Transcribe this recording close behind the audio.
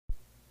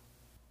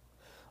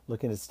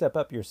Looking to step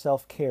up your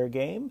self-care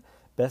game?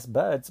 Best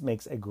Buds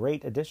makes a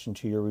great addition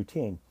to your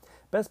routine.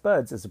 Best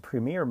Buds is a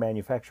premier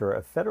manufacturer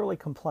of federally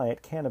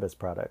compliant cannabis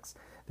products.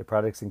 Their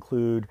products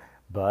include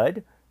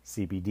bud,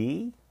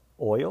 CBD,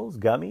 oils,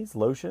 gummies,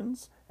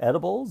 lotions,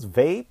 edibles,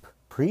 vape,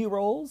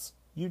 pre-rolls,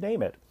 you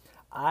name it.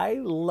 I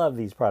love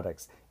these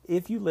products.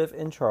 If you live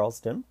in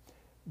Charleston,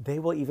 they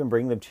will even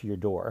bring them to your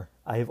door.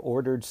 I have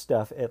ordered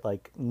stuff at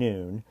like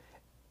noon,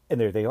 and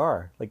there they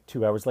are, like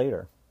 2 hours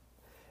later.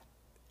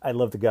 I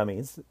love the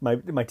gummies.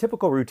 My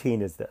typical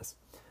routine is this.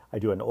 I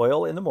do an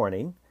oil in the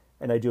morning,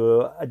 and I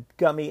do a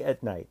gummy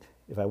at night.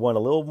 If I want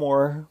a little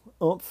more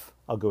oomph,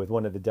 I'll go with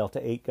one of the Delta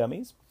 8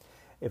 gummies.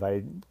 If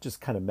I just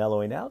kind of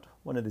mellowing out,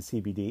 one of the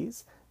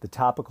CBDs. The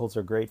topicals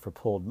are great for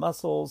pulled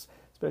muscles,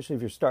 especially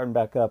if you're starting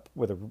back up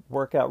with a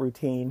workout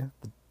routine.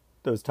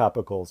 Those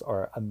topicals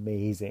are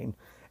amazing.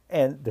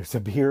 And there's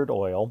a beard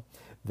oil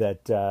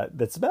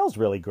that smells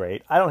really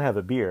great. I don't have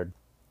a beard,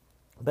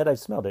 but I've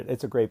smelled it.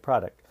 It's a great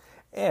product.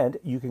 And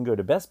you can go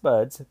to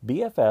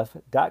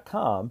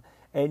bestbudsbff.com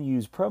and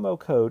use promo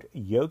code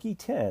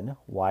YOGI10,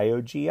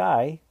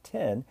 YOGI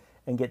 10,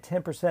 and get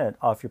 10%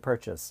 off your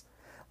purchase.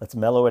 Let's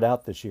mellow it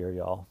out this year,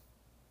 y'all.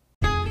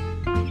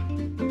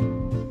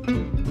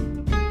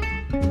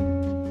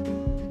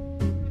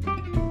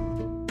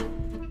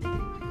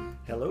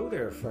 Hello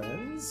there,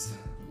 friends.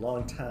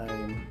 Long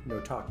time no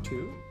talk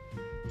to.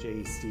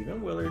 J.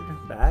 Stephen Willard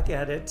back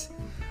at it.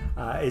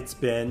 It's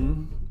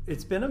been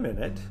a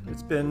minute.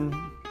 It's been,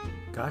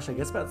 gosh, I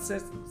guess about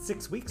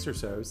six weeks or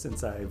so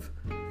since I've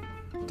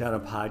done a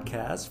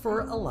podcast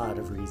for a lot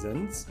of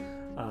reasons.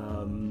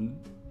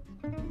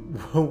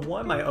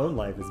 One, my own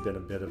life has been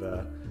a bit of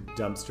a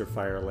dumpster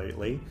fire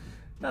lately.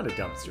 Not a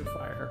dumpster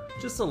fire,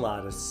 just a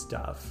lot of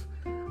stuff.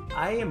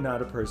 I am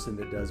not a person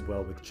that does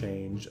well with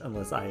change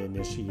unless I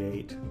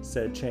initiate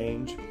said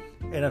change.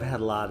 And I've had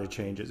a lot of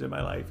changes in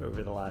my life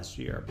over the last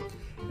year.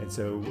 And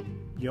so,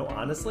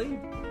 honestly,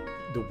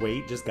 the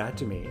weight just got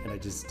to me and I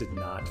just did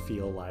not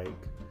feel like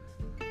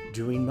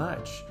doing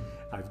much.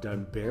 I've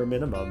done bare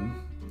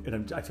minimum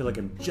and I feel like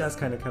I'm just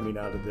kind of coming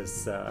out of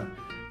this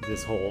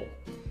hole.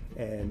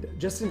 And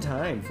just in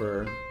time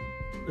for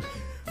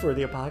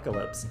the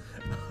apocalypse.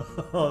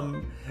 I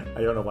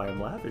don't know why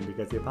I'm laughing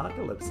because the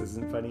apocalypse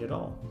isn't funny at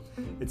all.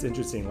 It's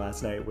interesting.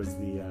 Last night was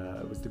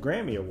the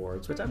Grammy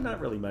Awards, which I'm not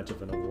really much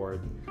of an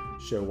award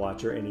show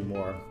watcher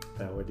anymore.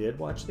 Though I did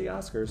watch the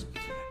Oscars,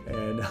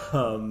 and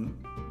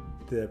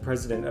the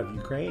president of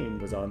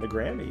Ukraine was on the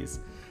Grammys,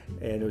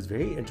 and it was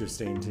very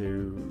interesting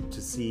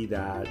to see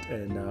that,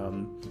 and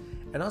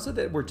also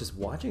that we're just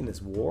watching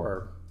this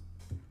war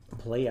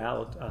play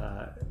out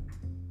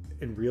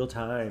in real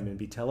time and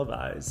be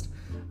televised.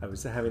 I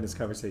was having this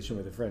conversation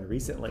with a friend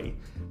recently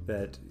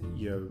that,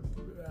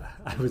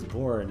 I was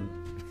born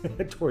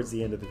towards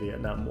the end of the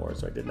Vietnam War,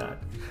 so I did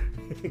not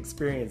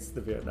experience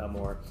the Vietnam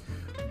War.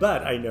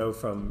 But I know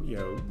from,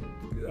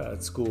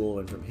 school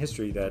and from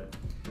history that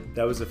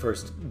was the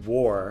first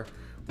war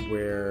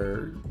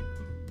where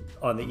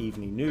on the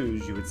evening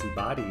news you would see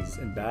bodies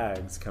in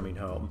bags coming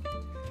home.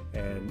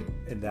 And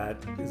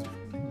that is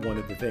one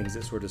of the things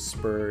that sort of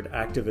spurred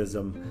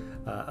activism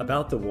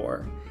about the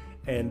war.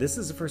 And this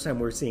is the first time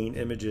we're seeing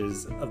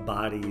images of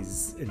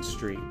bodies in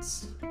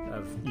streets,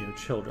 of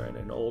children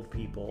and old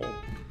people.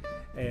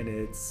 And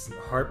it's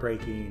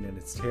heartbreaking and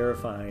it's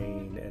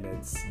terrifying and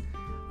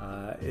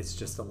it's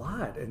just a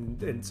lot.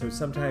 And so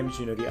sometimes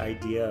the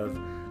idea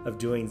of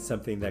doing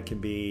something that can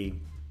be,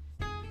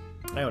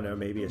 I don't know,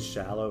 maybe as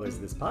shallow as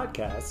this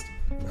podcast.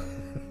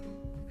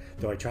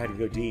 Though I tried to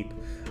go deep,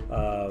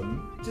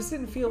 just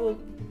didn't feel,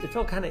 it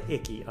felt kind of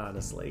icky,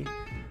 honestly.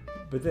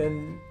 But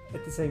then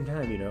at the same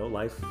time,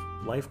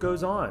 life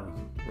goes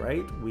on,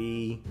 right?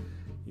 We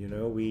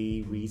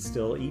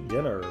still eat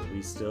dinner,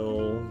 we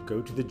still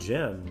go to the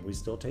gym, we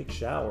still take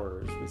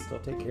showers, we still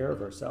take care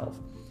of ourselves.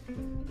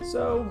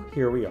 So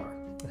here we are.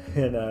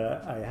 And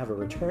I have a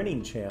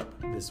returning champ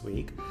this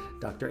week.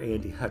 Dr.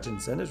 Andy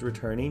Hutchinson is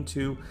returning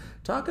to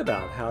talk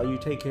about how you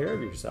take care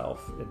of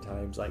yourself in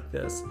times like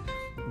this,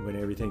 when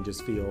everything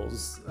just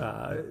feels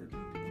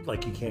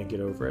like you can't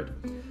get over it.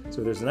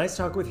 So there's a nice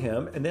talk with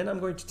him, and then I'm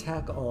going to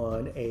tack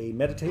on a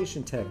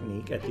meditation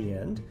technique at the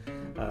end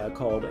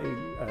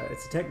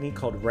it's a technique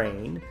called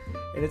RAIN,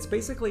 and it's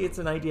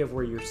an idea of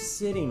where you're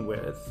sitting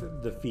with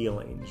the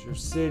feelings, you're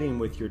sitting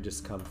with your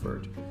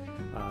discomfort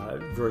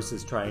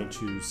versus trying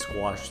to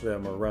squash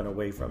them or run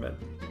away from it.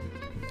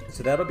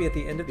 So that'll be at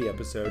the end of the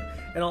episode,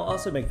 and I'll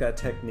also make that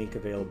technique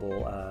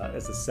available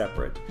as a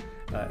separate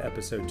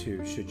episode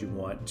too, should you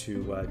want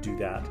to do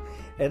that.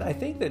 And I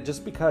think that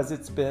just because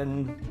it's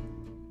been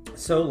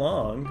so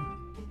long,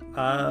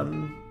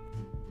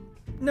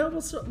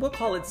 we'll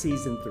call it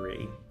season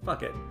 3.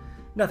 Fuck it.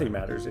 Nothing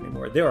matters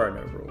anymore. There are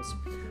no rules.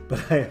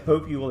 But I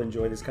hope you will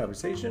enjoy this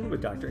conversation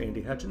with Dr.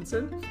 Andy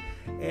Hutchinson,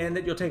 and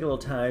that you'll take a little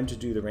time to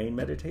do the RAIN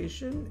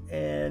meditation.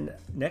 And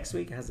next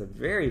week has a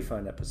very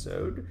fun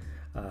episode.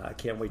 I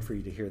can't wait for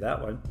you to hear that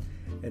one.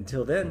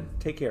 Until then,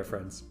 take care,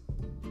 friends.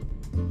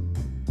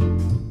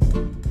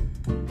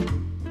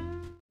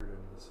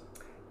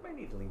 Might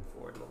need to lean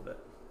forward a little bit.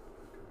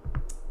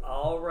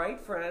 All right,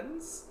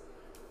 friends.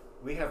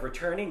 We have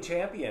returning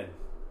champion,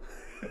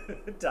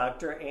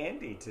 Dr.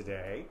 Andy,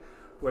 today,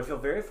 who I feel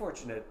very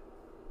fortunate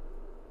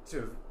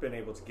to have been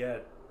able to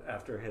get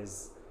after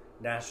his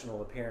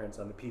national appearance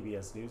on the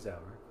PBS NewsHour.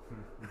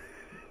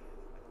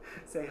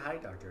 Say hi,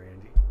 Dr.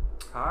 Andy.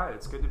 Hi,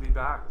 it's good to be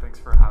back. Thanks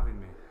for having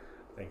me.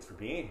 Thanks for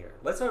being here.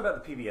 Let's talk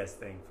about the PBS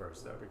thing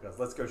first, though, because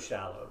let's go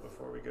shallow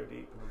before we go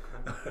deep.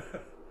 Okay.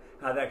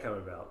 How'd that come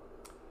about?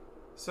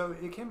 So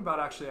it came about,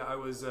 actually, I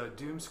was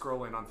doom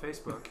scrolling on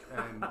Facebook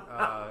and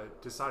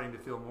deciding to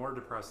feel more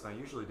depressed than I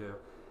usually do.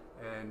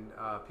 And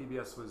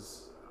PBS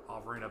was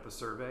offering up a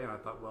survey, and I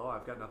thought, well,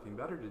 I've got nothing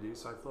better to do.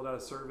 So I filled out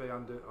a survey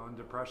on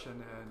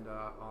depression and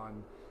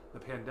on the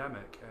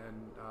pandemic.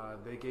 And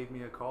they gave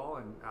me a call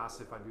and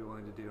asked if I'd be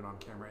willing to do an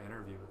on-camera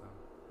interview with them.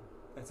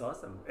 That's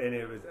awesome. And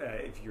it was,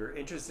 if you're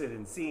interested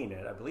in seeing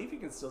it, I believe you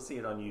can still see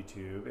it on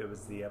YouTube. It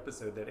was the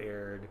episode that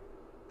aired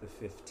the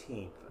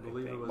 15th, I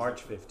believe it was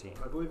March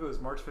 15th. I believe it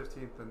was March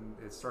 15th, and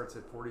it starts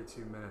at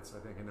 42 minutes, I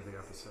think, into the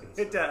episode.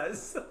 It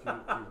does. If you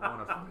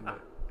want to find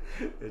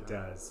it. It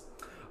does.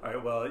 All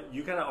right, well,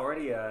 you kind of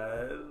already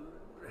have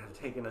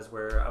taken us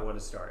where I want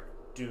to start.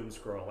 Doom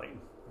scrolling.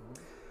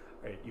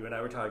 All right, you and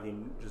I were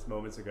talking just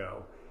moments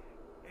ago.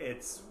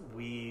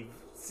 We've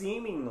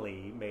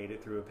seemingly made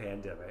it through a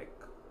pandemic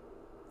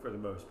for the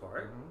most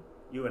part.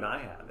 You and I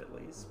have, at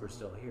least. We're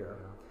still here.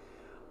 Yeah.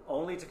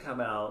 Only to come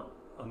out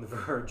on the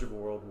verge of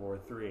World War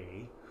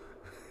III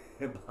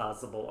and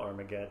possible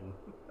Armageddon.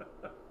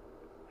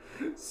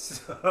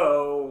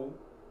 So,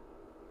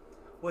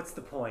 what's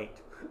the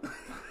point?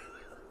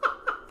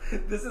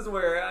 This is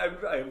where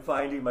I'm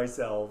finding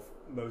myself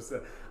most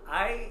of...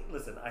 I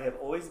was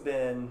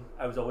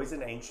always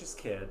an anxious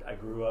kid. I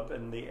grew up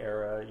in the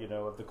era,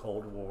 of the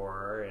Cold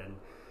War and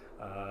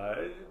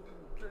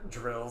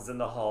drills in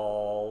the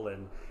hall,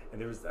 and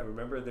I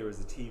remember there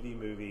was a TV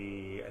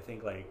movie, I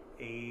think like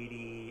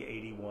 80,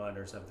 81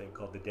 or something,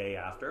 called The Day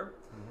After,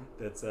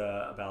 that's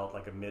about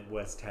like a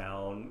Midwest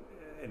town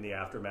in the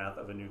aftermath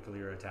of a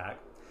nuclear attack.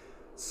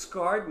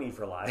 Scarred me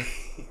for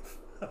life.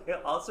 I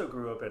also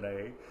grew up in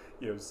a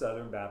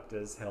Southern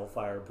Baptist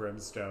hellfire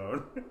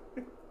brimstone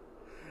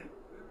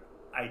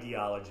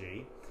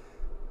ideology.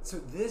 So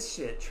this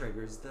shit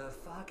triggers the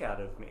fuck out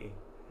of me.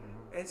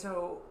 And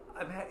so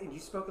and you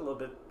spoke a little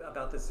bit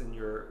about this in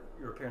your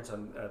appearance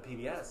on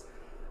PBS.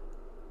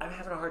 I'm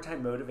having a hard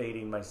time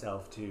motivating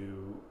myself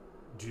to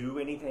do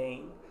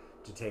anything,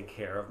 to take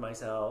care of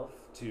myself,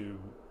 to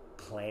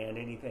plan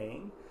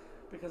anything,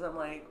 because I'm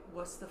like,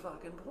 what's the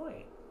fucking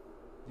point?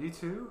 You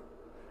too?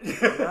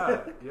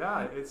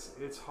 Yeah.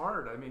 It's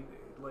hard. I mean,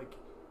 like,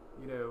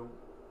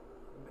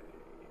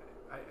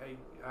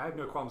 I have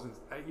no qualms.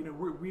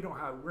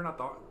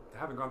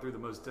 Haven't gone through the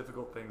most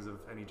difficult things of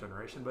any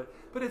generation, but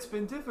it's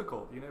been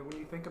difficult. When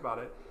you think about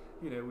it,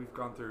 we've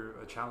gone through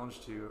a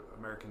challenge to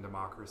American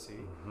democracy,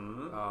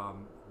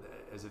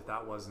 as if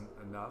that wasn't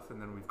enough,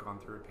 and then we've gone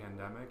through a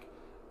pandemic,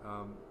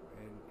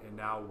 and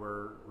now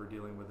we're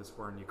dealing with this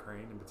war in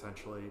Ukraine and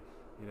potentially,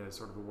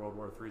 sort of a World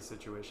War III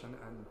situation,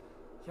 and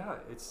yeah,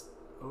 it's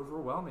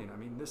overwhelming. I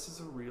mean, this is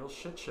a real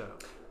shit show.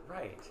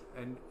 Right.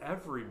 And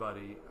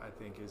everybody, I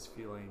think, is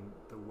feeling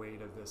the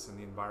weight of this in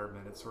the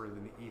environment. It's sort of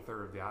in the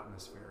ether of the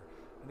atmosphere.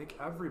 I think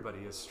everybody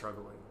is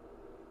struggling.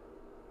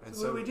 And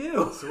so what do we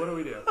do? So what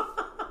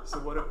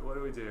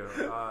do we do?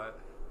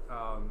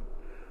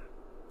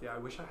 Yeah, I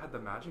wish I had the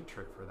magic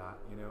trick for that.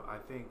 I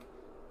think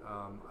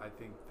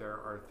there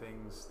are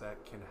things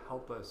that can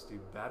help us do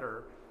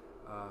better.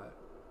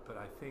 But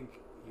I think,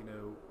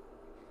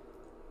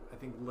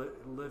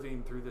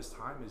 living through this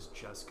time is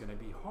just going to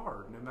be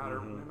hard, no matter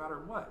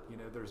what.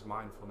 There's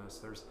mindfulness.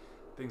 There's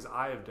things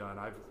I have done.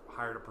 I've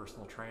hired a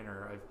personal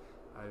trainer.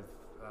 I've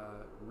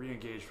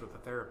re-engaged with a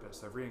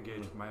therapist. I've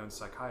re-engaged with my own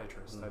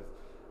psychiatrist.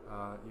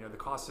 The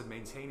cost of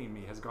maintaining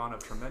me has gone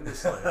up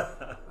tremendously.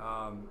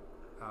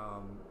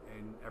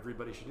 And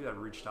everybody should do that. I've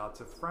reached out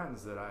to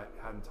friends that I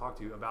hadn't talked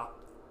to about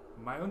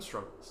my own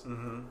struggles.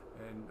 And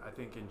I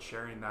think in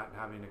sharing that and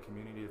having a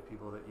community of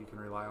people that you can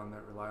rely on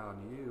that rely on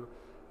you,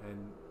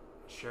 and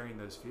sharing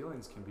those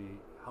feelings can be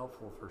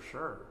helpful for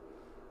sure.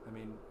 I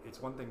mean,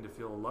 it's one thing to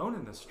feel alone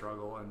in this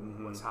struggle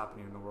and what's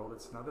happening in the world.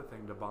 It's another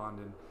thing to bond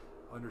and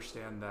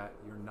understand that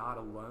you're not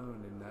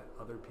alone and that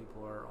other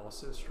people are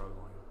also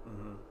struggling.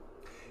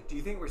 Do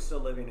you think we're still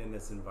living in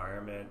this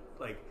environment?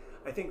 Like,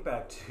 I think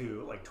back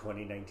to like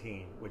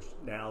 2019, which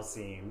now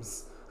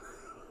seems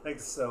like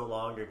so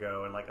long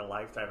ago and like a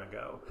lifetime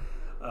ago,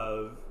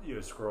 of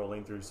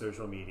scrolling through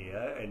social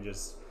media and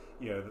just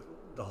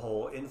the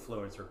whole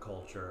influencer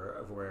culture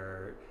of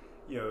where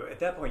at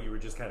that point you were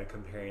just kind of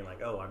comparing,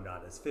 like, oh, I'm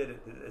not as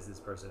fit as this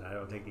person, I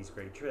don't take these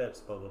great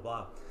trips, blah blah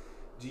blah.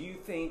 Do you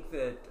think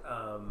that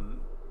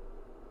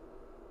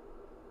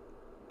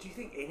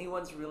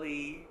anyone's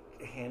really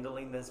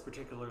handling this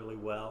particularly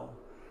well?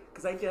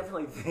 Because I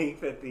definitely think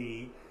that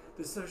the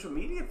social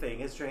media thing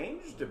has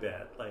changed a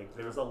bit. Like,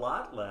 there's a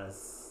lot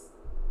less,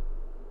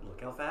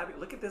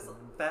 look at this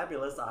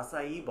fabulous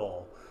acai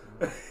bowl.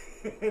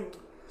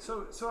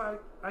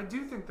 I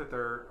do think that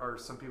there are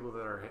some people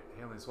that are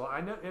handling this well.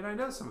 I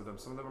know some of them.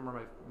 Some of them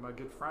are my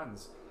good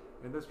friends,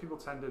 and those people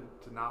tend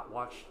to not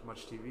watch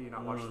much TV,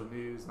 not watch the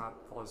news, not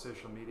follow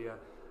social media,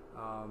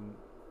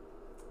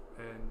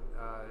 and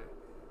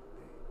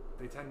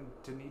they tend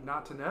to need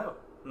not to know.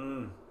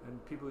 And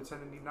people who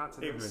tend to need not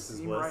to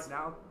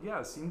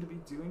know seem to be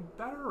doing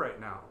better right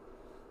now.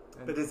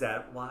 And but is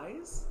that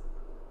wise?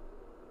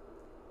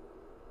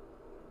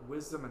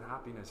 Wisdom and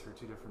happiness are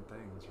two different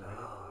things, right?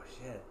 Oh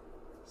shit.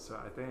 So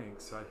I think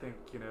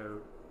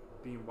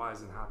being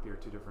wise and happy are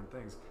two different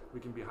things. We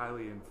can be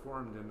highly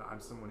informed, and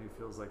I'm someone who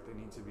feels like they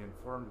need to be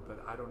informed,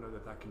 but I don't know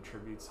that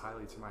contributes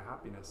highly to my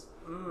happiness.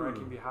 Or I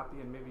can be happy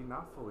and maybe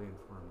not fully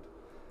informed.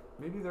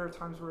 Maybe there are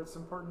times where it's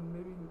important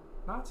maybe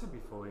not to be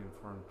fully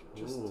informed,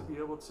 just to be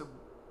able to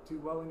do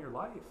well in your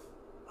life.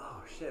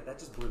 Oh shit, that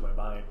just blew my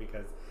mind,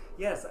 because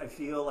yes, I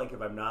feel like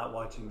if I'm not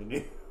watching the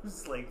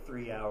news like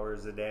 3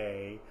 hours a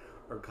day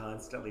or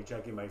constantly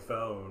checking my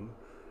phone,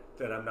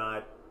 that I'm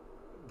not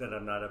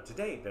up to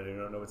date, that I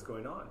don't know what's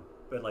going on.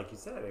 But like you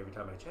said, every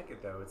time I check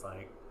it though, it's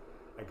like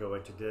I go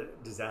into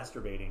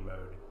disaster baiting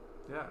mode.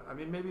 Yeah, I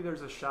mean, maybe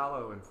there's a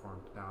shallow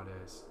informed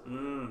nowadays.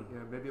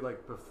 Maybe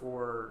like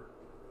before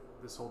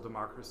this whole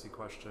democracy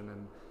question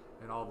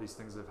and all these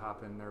things have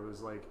happened, there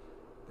was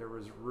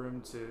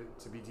room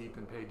to be deep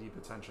and pay deep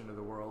attention to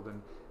the world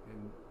and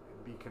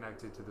be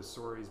connected to the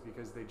stories,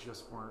 because they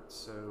just weren't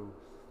so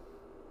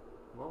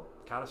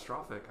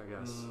catastrophic, I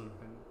guess.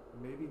 And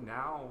maybe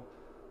now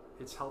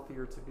it's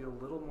healthier to be a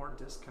little more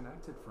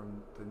disconnected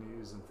from the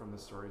news and from the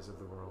stories of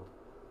the world.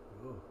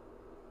 Ooh.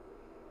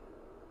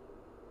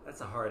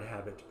 That's a hard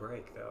habit to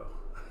break, though.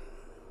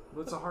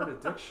 Well, it's a hard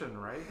addiction,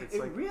 right? It's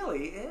it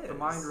really is. The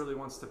mind really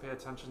wants to pay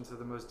attention to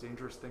the most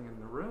dangerous thing in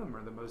the room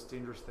or the most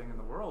dangerous thing in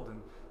the world,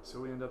 and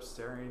so we end up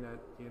staring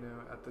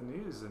at the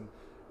news, and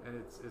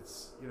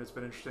it's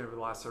been interesting over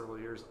the last several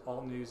years.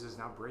 All news is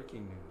now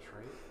breaking news,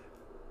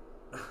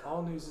 right?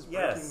 All news is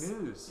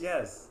breaking news.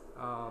 Yes.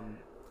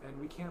 And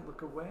we can't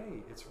look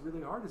away. It's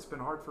really hard. It's been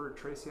hard for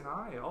Tracy and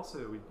I. Also,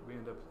 we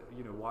end up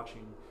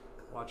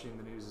watching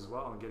the news as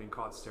well and getting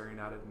caught staring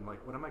at it and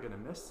like, what am I going to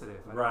miss today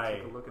if I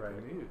don't take a look at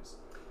the news?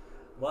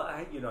 Well,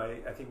 I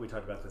think we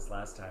talked about this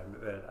last time,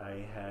 that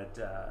I had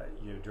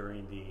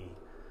during the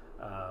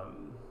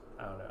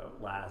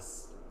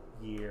last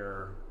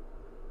year,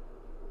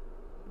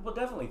 well,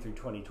 definitely through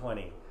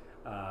 2020,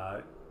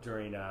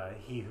 during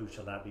He Who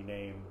Shall Not Be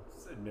Named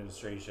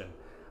administration,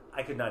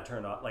 I could not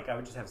turn off. Like, I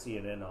would just have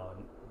CNN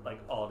on like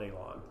all day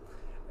long,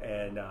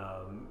 and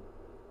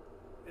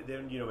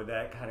then when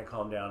that kind of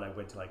calmed down, I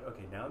went to like,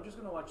 okay, now I'm just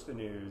going to watch the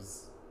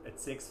news at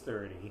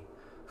 6:30,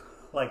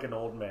 like an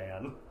old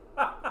man.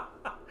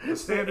 The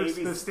standard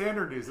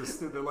news,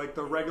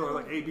 the regular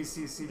like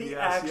ABC, CBS, the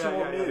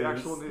actual news, the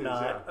actual news,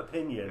 not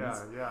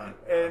opinions. Yeah.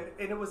 And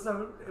it was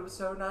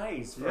so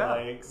nice for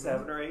like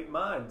 7 or 8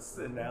 months,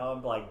 and now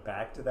I'm like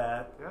back to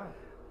that. Yeah.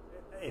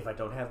 If I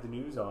don't have the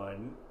news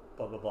on,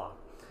 blah blah blah.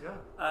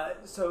 Yeah.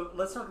 So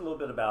let's talk a little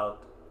bit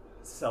about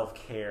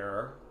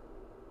self-care,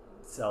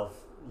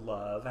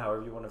 self-love,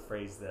 however you want to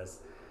phrase this,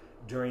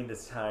 during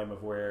this time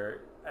of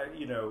where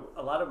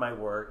a lot of my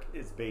work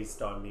is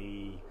based on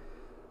me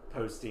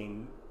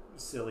posting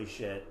silly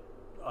shit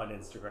on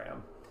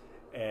Instagram,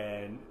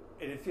 and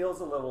it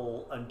feels a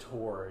little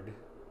untoward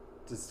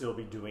to still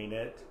be doing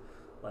it,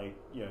 like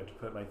to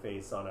put my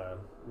face on a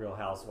Real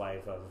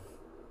Housewife of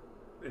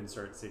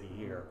insert city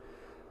here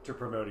to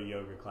promote a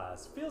yoga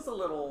class. Feels a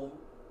little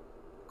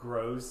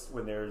gross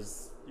when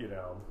there's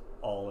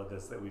all of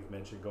this that we've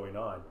mentioned going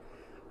on.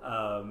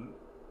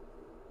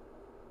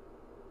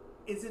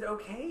 Is it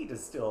okay to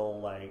still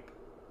like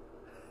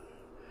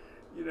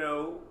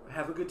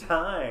have a good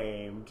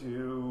time,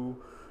 to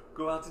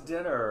go out to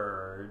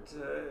dinner,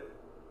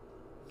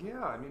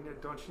 Yeah, I mean,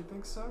 don't you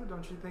think so?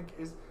 Don't you think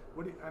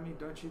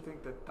don't you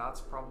think that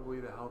that's probably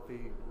the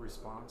healthy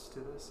response to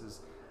this?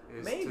 Is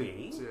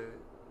maybe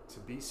to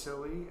be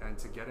silly and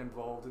to get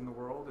involved in the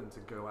world and to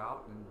go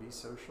out and be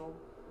social?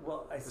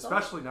 Well,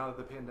 especially now that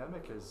the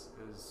pandemic is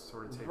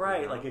sort of taken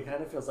right. out. Like, it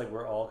kind of feels like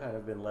we're all kind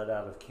of been let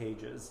out of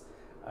cages.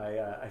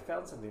 I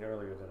found something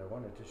earlier that I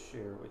wanted to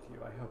share with you.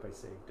 I hope I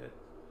saved it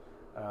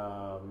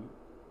on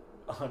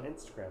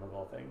Instagram of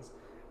all things,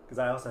 because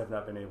I also have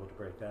not been able to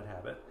break that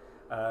habit.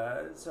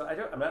 So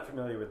I'm not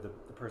familiar with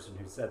the person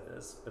who said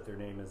this, but their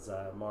name is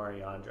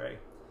Mari Andre.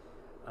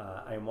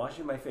 I am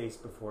washing my face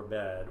before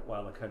bed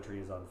while the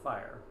country is on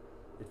fire.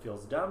 It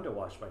feels dumb to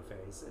wash my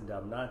face and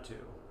dumb not to.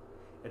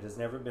 It has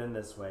never been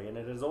this way, and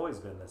it has always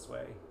been this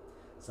way.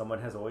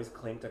 Someone has always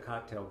clinked a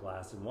cocktail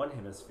glass in one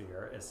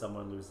hemisphere as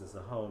someone loses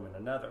a home in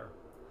another,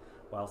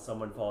 while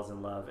someone falls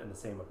in love in the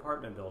same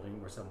apartment building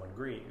where someone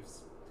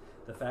grieves.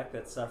 The fact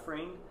that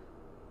suffering,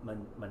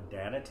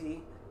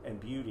 mundanity, and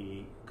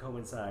beauty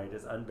coincide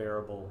is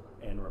unbearable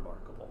and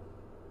remarkable.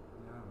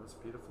 Yeah, that's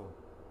beautiful.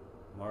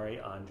 Mari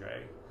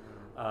Andre.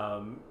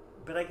 Yeah.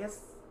 But I guess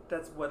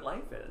that's what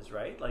life is,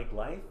 right? Like,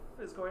 life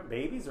is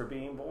babies are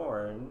being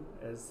born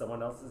as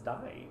someone else is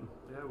dying.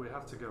 Yeah, we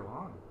have to go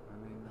on. And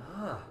mean,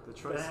 the But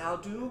choice. how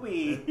do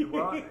we?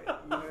 Well,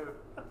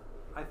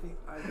 I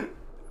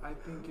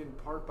think in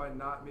part by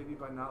not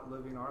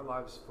living our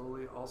lives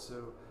fully.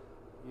 Also,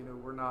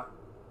 we're not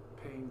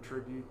paying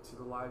tribute to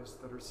the lives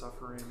that are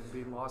suffering and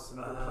being lost in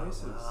other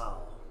places.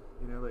 Wow.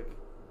 Like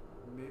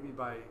maybe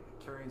by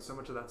carrying so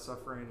much of that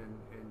suffering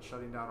and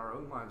shutting down our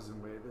own lives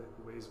in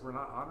ways we're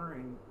not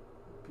honoring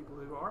people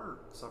who are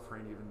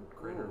suffering even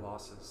greater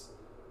losses.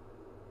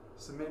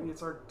 So maybe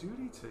it's our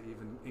duty to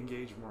even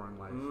engage more in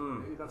life.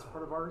 Maybe that's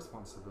part of our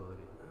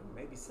responsibility.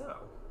 Maybe so.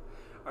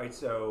 All right,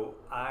 so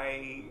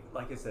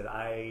like I said,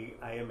 I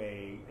am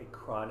a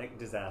chronic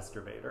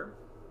disastrobator.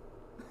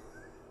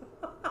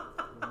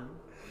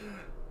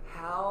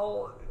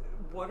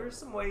 What are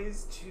some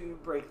ways to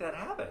break that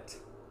habit?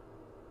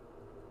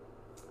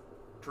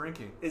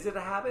 Drinking. Is it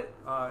a habit?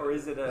 Or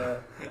is it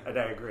and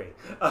I agree.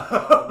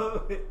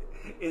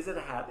 Is it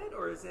a habit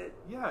or is it?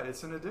 Yeah,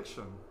 it's an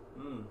addiction.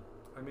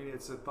 I mean,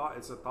 it's a thought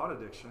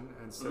addiction.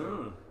 And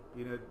so,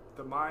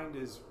 the mind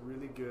is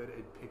really good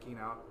at picking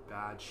out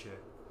bad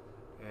shit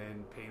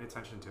and paying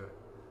attention to it.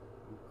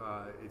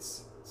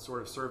 It's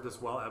sort of served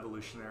us well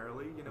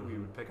evolutionarily. We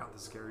would pick out the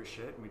scary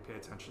shit and we pay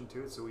attention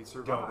to it, so we'd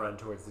survive. Don't run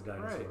towards the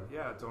dinosaur. Right?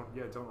 Yeah.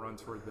 Don't run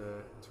toward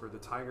the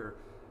tiger,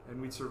 and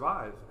we'd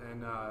survive.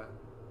 And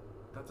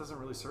that doesn't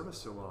really serve us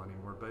so well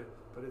anymore.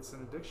 But it's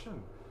an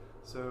addiction.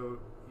 So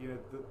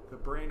the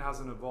brain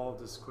hasn't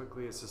evolved as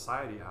quickly as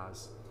society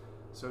has.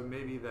 So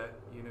maybe that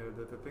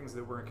that the things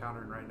that we're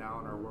encountering right now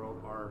in our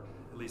world are,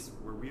 at least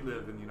where we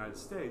live in the United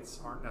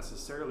States, aren't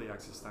necessarily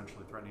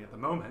existentially threatening at the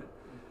moment.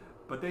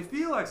 But they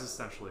feel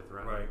existentially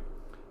threatening. Right.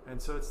 And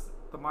so it's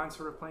the mind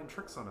sort of playing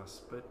tricks on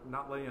us, but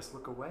not letting us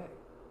look away.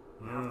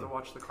 You have to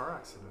watch the car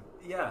accident.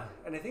 Yeah,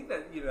 and I think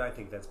that, I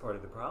think that's part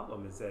of the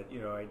problem is that,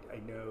 I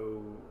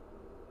know,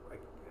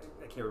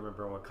 I can't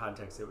remember in what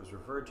context it was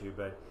referred to,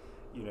 but,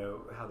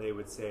 how they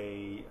would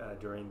say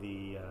during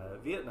the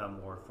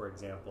Vietnam War, for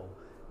example,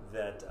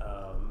 that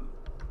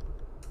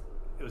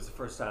it was the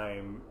first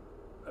time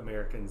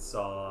Americans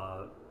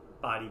saw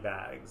body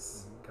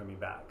bags coming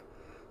back.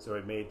 So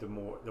it made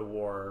the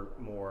war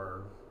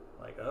more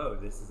like, oh,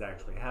 this is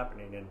actually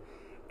happening,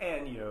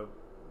 and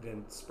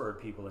then spurred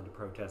people into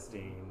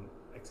protesting,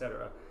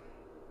 etc.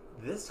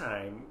 This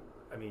time,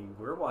 I mean,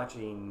 we're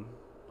watching,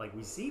 like,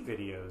 we see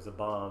videos of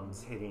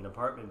bombs hitting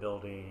apartment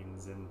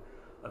buildings and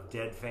of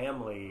dead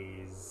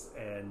families,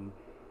 and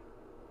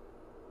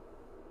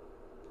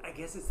I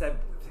guess it's that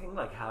thing,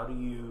 like, how do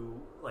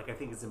you, like, I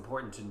think it's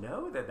important to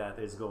know that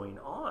is going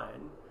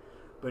on,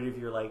 but if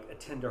you're like a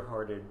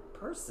tender-hearted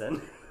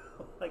person.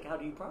 Like, how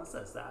do you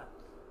process that?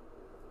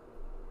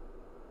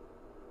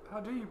 How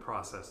do you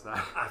process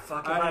that?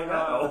 I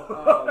know.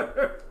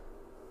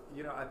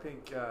 I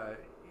think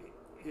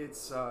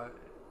it's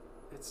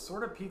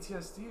sort of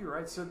PTSD,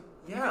 right? So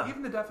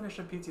even the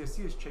definition of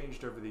PTSD has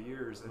changed over the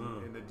years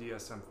in the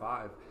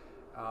DSM-5.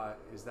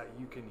 Is that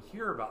you can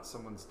hear about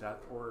someone's death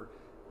or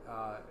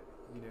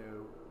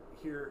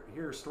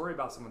hear a story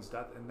about someone's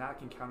death, and that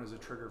can count as a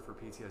trigger for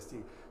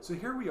PTSD. So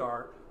here we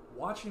are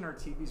watching our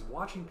TVs,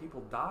 watching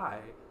people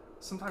die.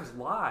 Sometimes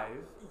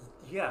live.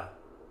 Yeah.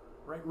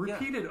 Right?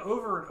 Repeated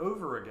over and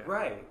over again.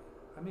 Right.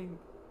 I mean,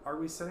 are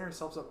we setting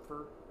ourselves up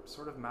for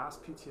sort of mass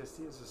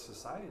PTSD as a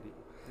society?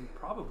 And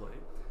probably.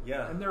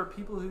 Yeah. And there are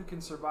people who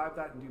can survive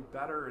that and do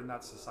better in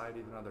that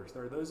society than others.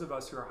 There are those of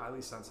us who are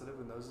highly sensitive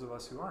and those of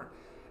us who aren't.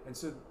 And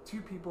so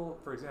two people,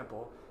 for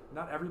example,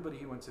 not everybody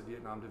who went to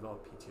Vietnam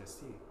developed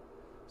PTSD.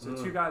 So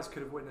two guys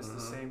could have witnessed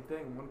the same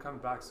thing. One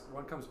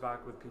comes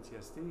back with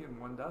PTSD and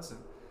one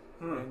doesn't.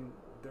 And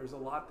there's a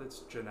lot that's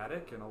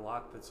genetic and a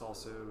lot that's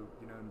also,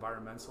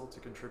 environmental to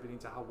contributing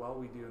to how well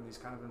we do in these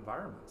kind of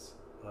environments.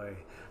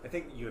 I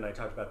think you and I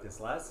talked about this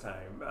last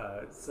time,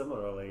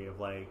 similarly, of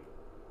like,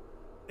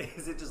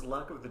 is it just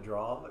luck of the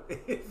draw?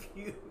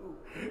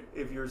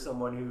 If you're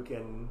someone who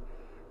can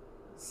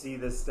see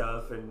this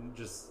stuff and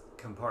just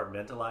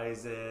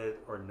compartmentalize it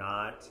or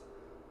not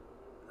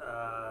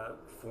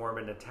form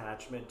an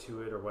attachment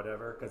to it or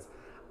whatever, because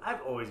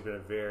I've always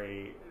been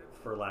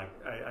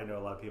I know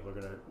a lot of people are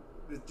going to,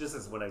 just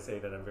as when I say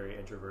that I'm very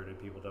introverted,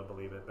 people don't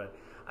believe it, but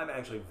I'm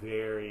actually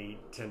very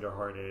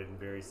tender-hearted and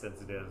very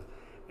sensitive,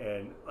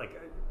 and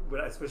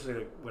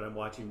especially when I'm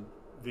watching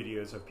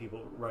videos of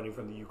people running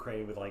from the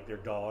Ukraine with like their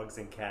dogs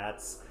and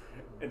cats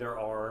in their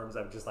arms,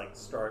 I'm just like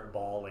start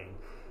bawling.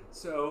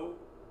 So,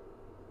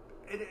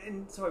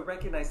 and so I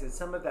recognize that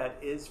some of that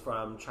is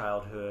from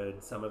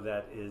childhood, some of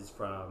that is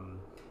from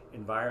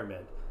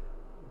environment,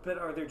 but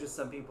are there just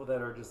some people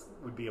that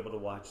would be able to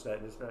watch that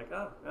and just be like,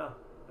 oh,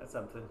 that's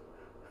something.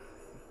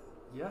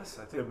 Yes,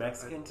 I think they're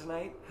Mexican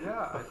tonight.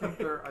 Yeah, I think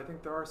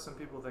there are some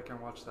people that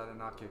can watch that and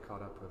not get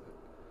caught up with it.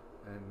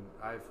 And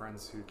I have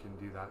friends who can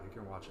do that, who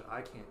can watch it.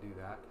 I can't do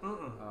that.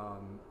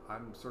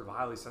 I'm sort of a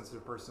highly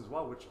sensitive person as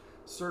well, which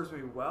serves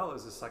me well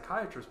as a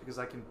psychiatrist because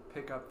I can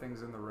pick up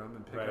things in the room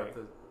and pick up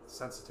the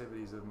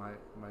sensitivities of my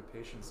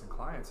patients and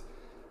clients.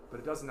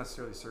 But it doesn't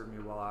necessarily serve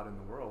me well out in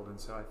the world. And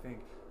so I think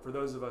for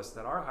those of us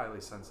that are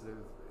highly sensitive,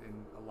 and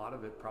a lot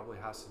of it probably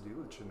has to do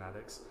with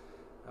genetics,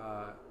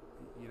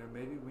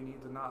 maybe we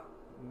need to not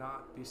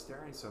be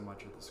staring so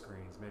much at the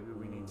screens. Maybe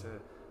we need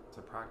to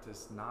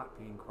practice not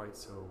being quite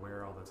so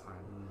aware all the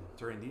time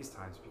during these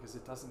times, because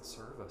it doesn't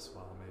serve us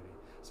well, maybe,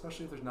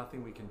 especially if there's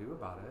nothing we can do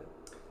about it.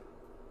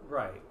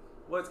 Right.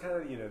 Well, it's kind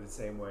of, the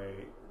same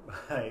way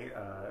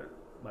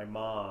my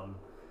mom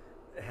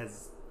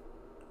has,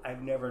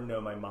 I've never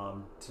known my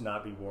mom to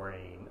not be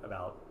worrying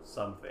about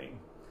something.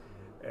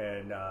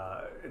 And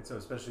so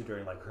especially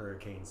during like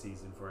hurricane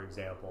season, for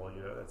example,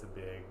 that's a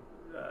big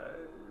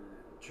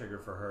trigger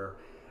for her.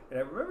 And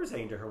I remember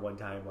saying to her one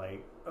time,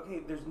 like, okay,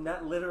 there's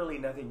literally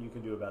nothing you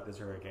can do about this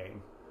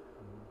hurricane.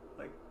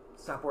 Like,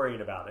 stop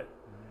worrying about it.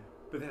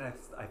 But then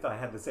I thought I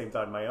had the same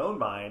thought in my own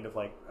mind of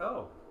like,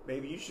 oh,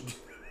 maybe you should do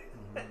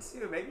that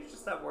too. Maybe you should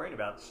stop worrying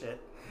about shit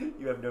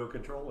you have no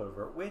control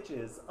over, which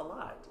is a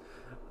lot.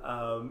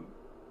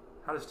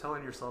 How does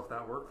telling yourself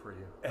that work for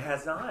you? It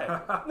has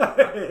not.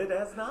 It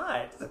has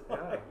not.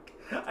 Yeah,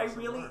 I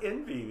really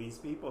envy these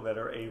people that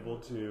are able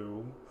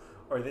to,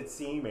 or that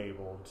seem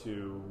able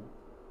to,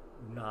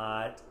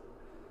 not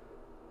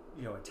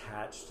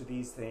attach to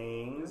these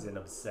things and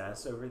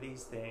obsess over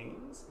these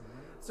things.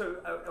 So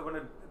I want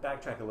to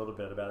backtrack a little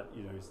bit about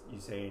you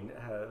saying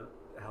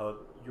how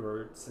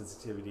your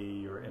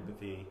sensitivity, your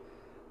empathy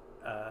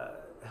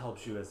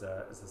helps you as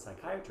a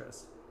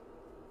psychiatrist.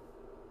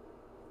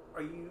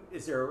 Do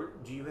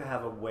you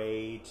have a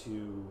way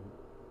to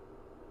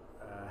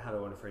how do I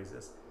want to phrase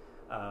this,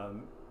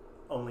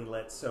 only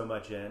let so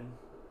much in?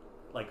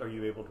 Like, are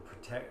you able to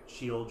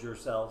shield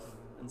yourself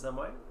in some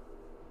way?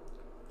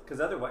 Because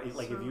otherwise,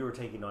 like, if you were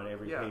taking on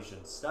every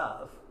patient's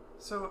stuff.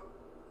 So,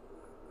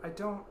 I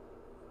don't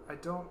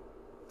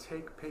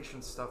take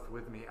patient stuff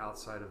with me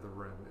outside of the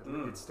room.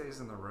 It stays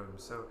in the room.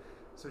 So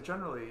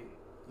generally,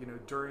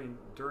 during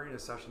a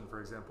session, for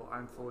example,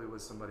 I'm fully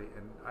with somebody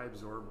and I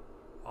absorb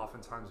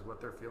oftentimes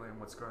what they're feeling,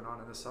 what's going on,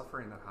 and the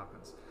suffering that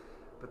happens.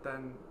 But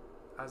then,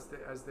 as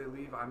they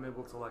leave, I'm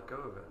able to let go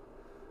of it.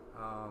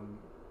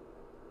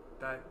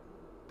 That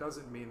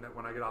doesn't mean that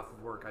when I get off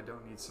of work, I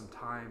don't need some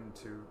time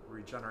to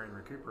regenerate and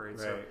recuperate.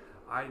 Right. So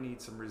I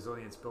need some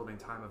resilience building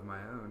time of my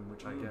own,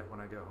 which I get when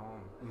I go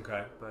home.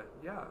 Okay. But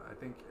yeah, I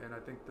think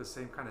the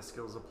same kind of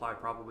skills apply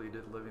probably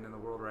to living in the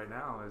world right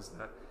now, is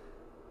that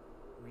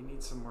we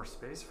need some more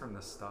space from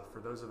this stuff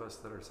for those of us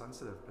that are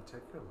sensitive,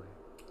 particularly.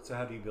 So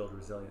how do you build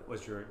resilience?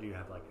 Is there a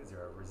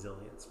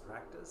resilience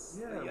practice?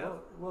 Yeah,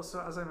 well, so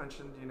as I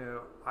mentioned,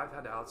 I've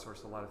had to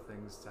outsource a lot of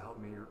things to help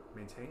me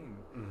maintain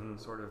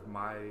sort of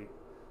my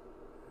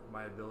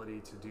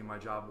ability to do my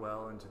job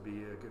well and to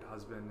be a good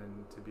husband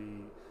and to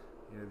be,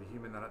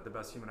 the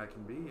best human I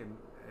can be. And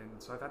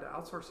so I've had to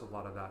outsource a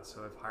lot of that.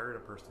 So I've hired a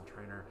personal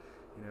trainer,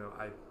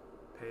 I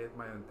pay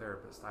my own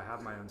therapist. I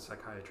have my own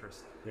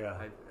psychiatrist.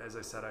 Yeah. As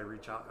I said, I've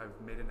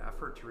made an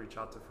effort to reach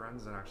out to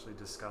friends and actually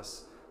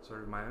discuss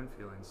sort of my own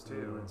feelings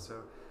too. And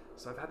so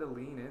I've had to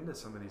lean into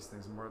some of these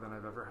things more than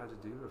I've ever had to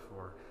do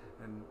before.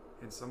 And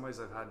in some ways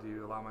I've had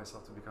to allow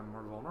myself to become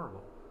more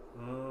vulnerable.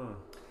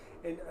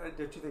 And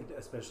don't you think,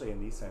 especially in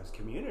these times,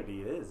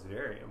 community is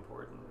very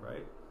important,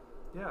 right?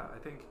 Yeah, I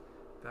think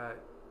that,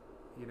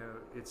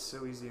 it's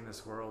so easy in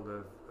this world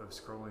of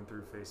scrolling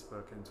through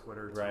Facebook and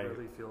Twitter to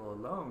really feel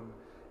alone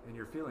in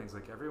your feelings.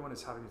 Like, everyone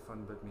is having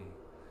fun but me.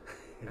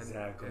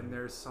 Exactly. And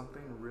there's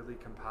something really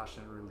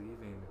compassionate,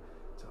 relieving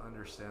to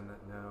understand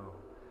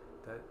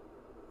that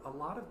a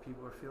lot of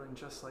people are feeling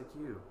just like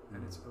you,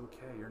 and it's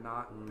okay. You're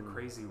not the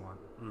crazy one.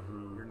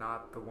 You're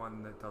not the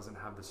one that doesn't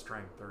have the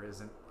strength or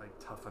isn't like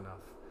tough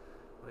enough.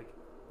 Like,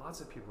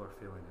 lots of people are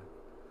feeling it,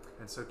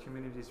 and so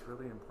community is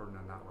really important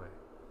in that way.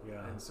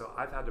 Yeah. And so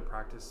I've had to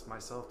practice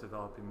myself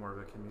developing more of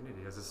a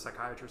community. As a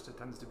psychiatrist, it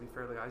tends to be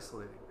fairly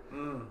isolating.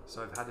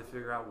 So I've had to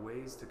figure out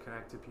ways to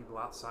connect to people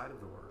outside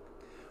of the work.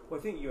 Well,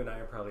 I think you and I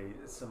are probably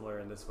similar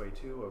in this way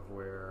too, of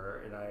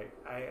where, and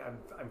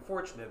I'm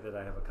fortunate that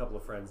I have a couple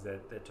of friends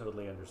that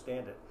totally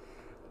understand it.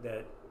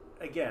 That,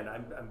 again,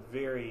 I'm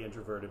very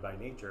introverted by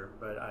nature,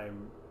 but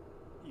I'm,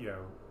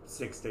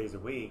 6 days a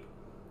week,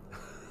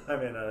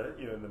 I'm in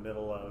in the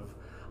middle of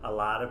a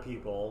lot of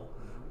people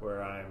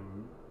where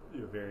I'm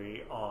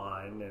very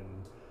on,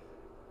 and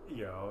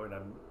and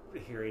I'm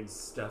hearing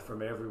stuff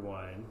from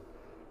everyone,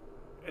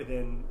 and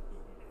then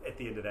at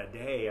the end of that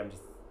day, I'm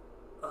just,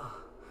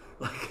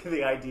 like,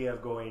 the idea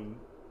of going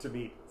to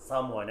meet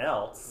someone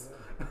else,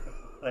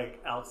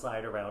 like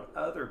outside around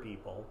other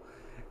people,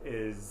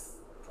 is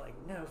like,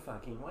 no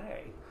fucking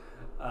way.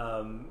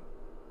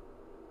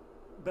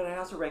 But I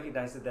also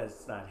recognize that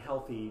that's not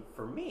healthy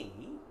for me.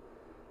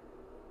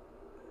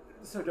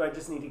 So do I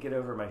just need to get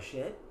over my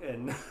shit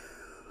and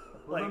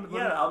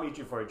I'll meet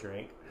you for a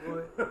drink.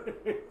 Well,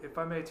 if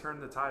I may turn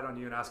the tide on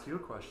you and ask you a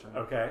question.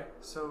 Okay.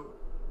 So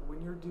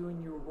when you're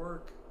doing your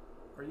work,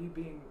 are you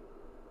being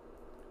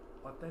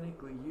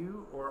authentically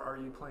you, or are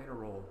you playing a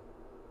role?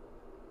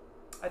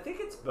 I think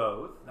it's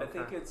both. Okay.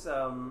 I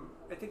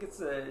think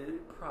it's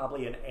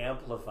probably an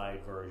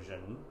amplified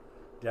version,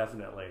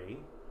 definitely,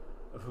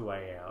 of who I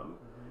am.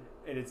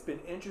 And it's been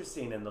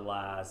interesting in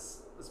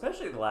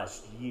especially the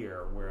last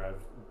year, where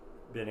I've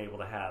been able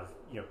to have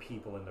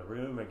people in the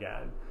room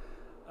again.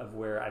 of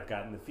where I've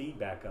gotten the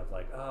feedback of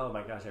like, oh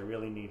my gosh, I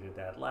really needed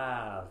that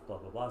laugh, blah,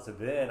 blah, blah. So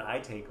then I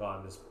take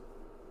on this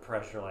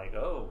pressure like,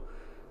 oh,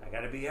 I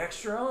got to be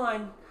extra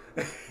on,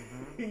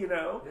 you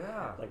know?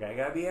 Yeah. Like, I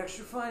got to be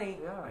extra funny.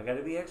 Yeah. I got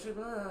to be extra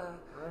blah.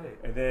 Right.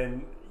 And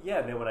then,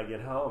 then when I get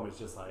home, it's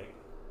just like,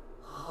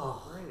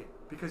 oh. Right.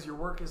 Because your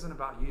work isn't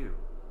about you.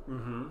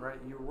 Mm-hmm. Right?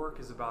 Your work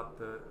is about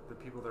the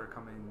people that are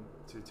coming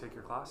to take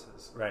your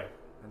classes. Right.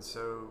 And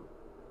so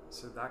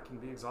that can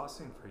be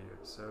exhausting for you.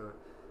 So,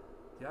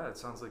 yeah, it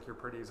sounds like you're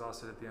pretty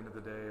exhausted at the end of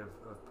the day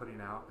of putting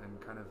out and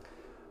kind of...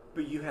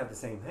 But you have the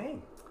same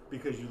thing.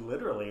 Because you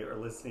literally are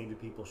listening to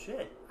people's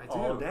shit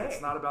all day.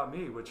 It's not about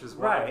me, which is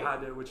why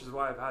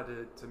I've had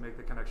to make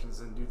the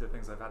connections and do the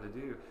things I've had to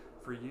do.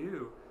 For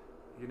you,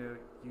 you know,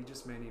 you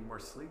just may need more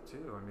sleep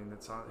too. I mean,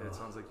 it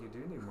sounds like you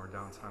do need more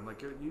downtime.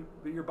 Like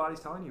but your body's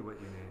telling you what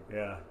you need.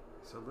 Yeah.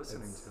 So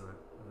listening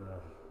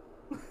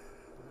to it.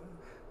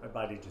 My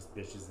body just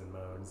bitches and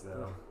moans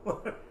though.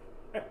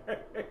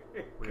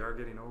 We are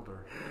getting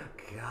older.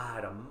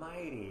 God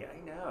almighty,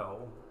 I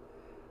know.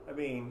 I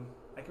mean,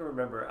 I can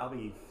remember I'll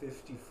be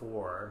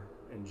 54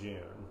 in June,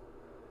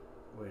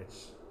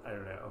 which, I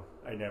don't know,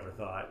 I never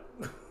thought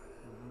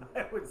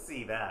I would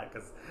see that,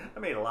 because I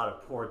made a lot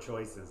of poor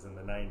choices in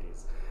the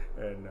 90s.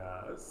 And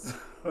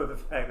so the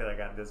fact that I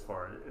got this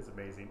far is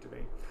amazing to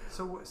me.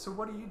 So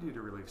what do you do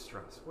to relieve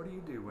stress? What do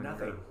you do when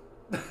Nothing.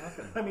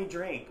 Nothing. I mean,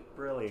 drink,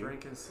 really.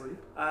 Drink and sleep?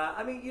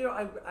 I mean, you know,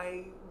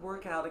 I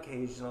work out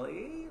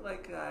occasionally,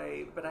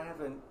 but I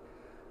haven't,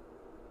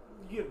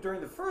 during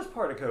the first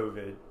part of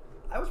COVID,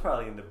 I was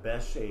probably in the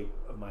best shape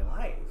of my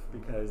life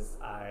because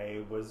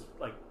I was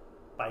like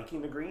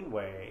biking the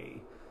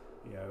Greenway,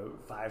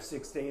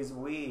 5-6 days a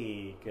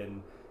week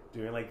and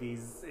doing like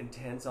these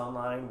intense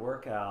online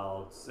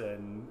workouts,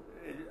 and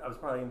I was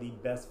probably in the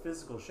best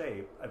physical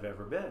shape I've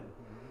ever been.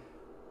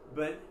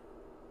 But,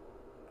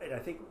 and I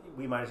think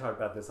we might have talked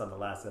about this on the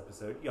last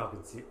episode. Y'all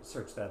can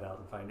search that out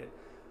and find it.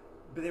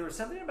 But there was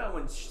something about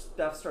when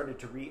stuff started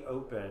to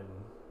reopen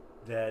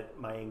that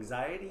my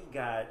anxiety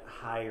got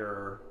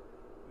higher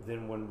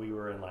than when we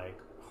were in like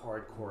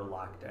hardcore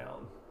lockdown.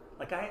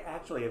 Like, I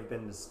actually have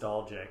been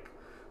nostalgic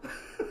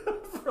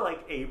for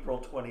like April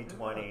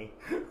 2020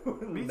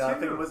 when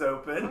nothing was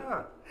open.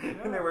 Yeah.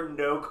 And there were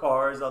no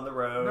cars on the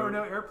road.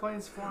 No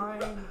airplanes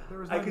flying. There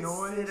was no I could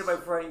noise. sit in my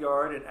front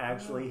yard and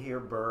actually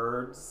hear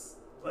birds.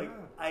 Like,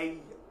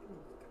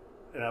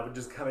 and I would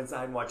just come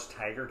inside and watch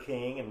Tiger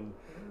King and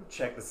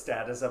check the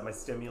status of my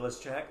stimulus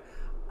check.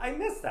 I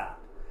miss that.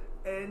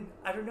 And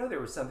I don't know, there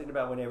was something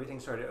about when everything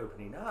started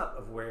opening up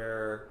of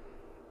where,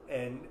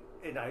 and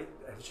I've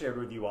shared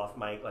with you off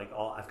mic, like,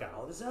 I've got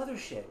all this other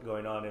shit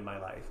going on in my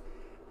life.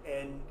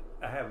 And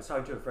I was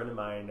talking to a friend of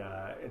mine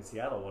in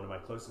Seattle, one of my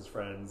closest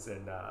friends,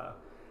 and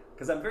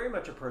because I'm very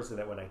much a person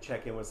that when I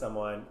check in with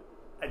someone,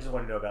 I just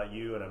want to know about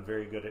you, and I'm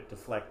very good at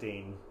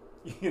deflecting,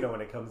 when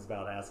it comes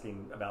about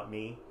asking about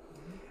me.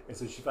 And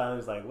so she finally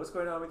was like, what's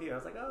going on with you? And I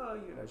was like,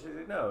 she's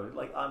like, no,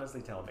 like,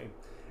 honestly tell me.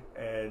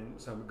 And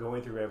so I'm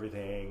going through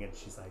everything, and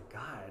she's like,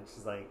 God,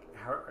 she's like,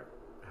 how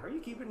are you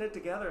keeping it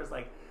together? It's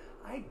like,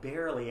 I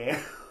barely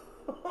am.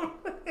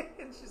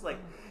 And she's like,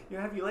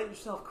 have you let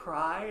yourself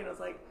cry? And I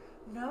was like,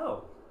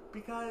 no,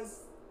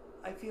 because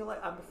I feel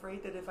like I'm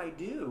afraid that if I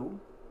do,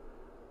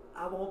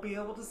 I won't be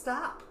able to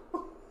stop.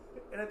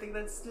 And I think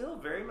that's still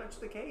very much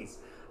the case.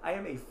 I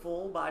am a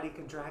full body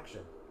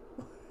contraction.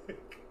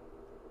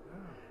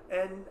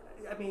 And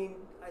I mean,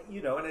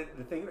 and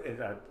the thing is,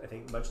 I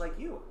think much like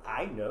you,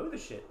 I know the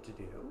shit to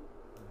do,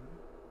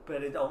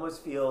 but it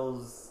almost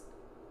feels,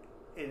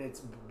 and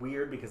it's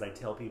weird because I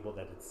tell people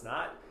that it's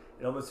not,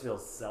 it almost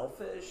feels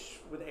selfish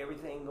with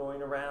everything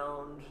going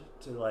around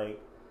to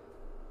like,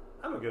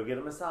 I'm going to go get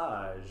a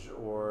massage,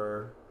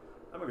 or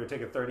I'm going to go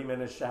take a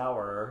 30-minute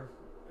shower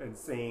and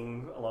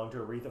sing along to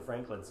Aretha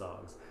Franklin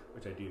songs,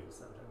 which I do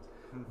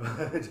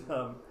sometimes.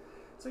 But,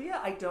 so yeah,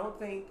 I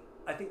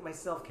think my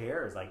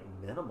self-care is like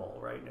minimal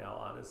right now,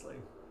 honestly.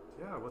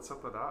 Yeah, what's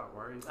up with that?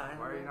 Why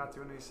are you not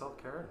doing any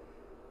self-care?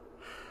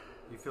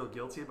 You feel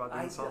guilty about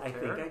doing self-care? I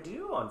think I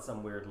do on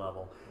some weird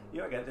level.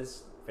 I got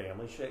this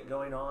family shit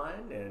going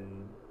on,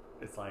 and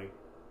it's like,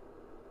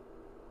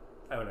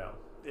 I don't know.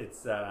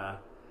 It's, I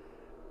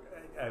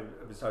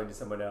was talking to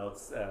someone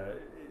else.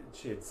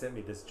 She had sent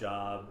me this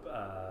job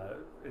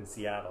in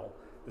Seattle,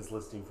 this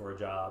listing for a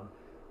job.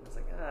 I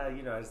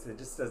was like, it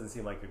just doesn't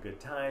seem like a good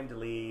time to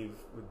leave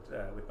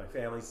with my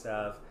family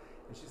stuff.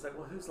 And she's like,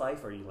 well, whose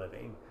life are you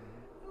living?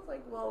 I was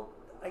like, well,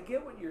 I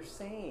get what you're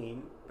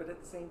saying, but at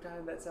the same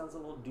time, that sounds a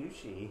little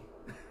douchey.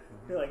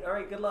 You're like, all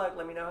right, good luck.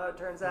 Let me know how it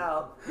turns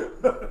out.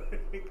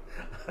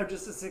 I'm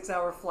just a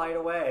 6-hour flight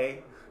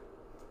away.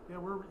 Yeah,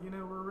 we're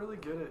really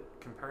good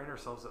at comparing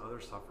ourselves to other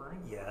suffering.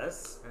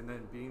 Yes. And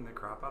then beating the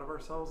crap out of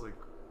ourselves, like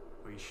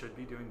we should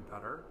be doing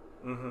better.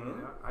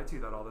 Mm-hmm. I do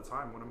that all the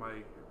time. One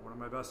of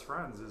my best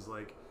friends is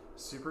like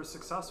super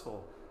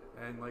successful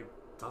and like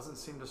doesn't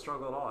seem to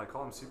struggle at all. I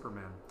call him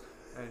Superman,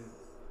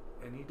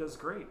 and he does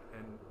great.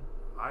 And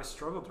I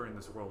struggle during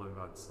this world of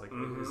events. Like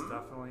it is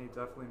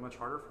definitely much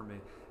harder for me.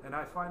 And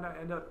I find I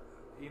end up,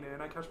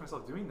 and I catch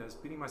myself doing this,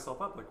 beating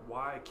myself up, like,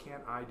 why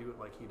can't I do it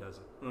like he does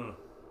it?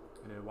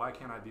 Why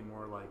can't I be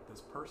more like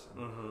this person?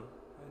 And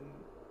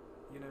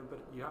but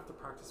you have to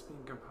practice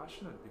being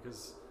compassionate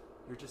because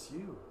you're just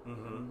you.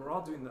 And we're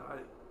all doing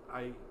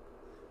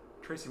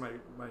Tracy,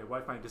 my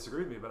wife, might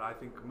disagree with me, but I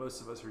think most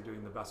of us are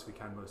doing the best we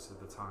can most of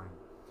the time.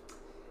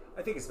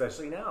 I think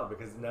especially now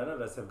because none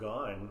of us have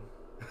gone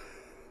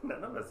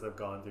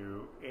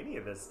through any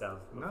of this stuff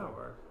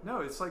before.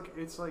 No, it's like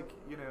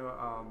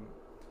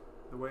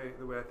the way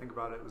I think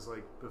about it was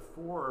like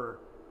before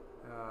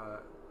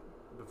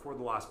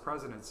the last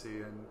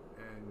presidency and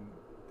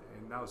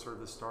that was sort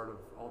of the start of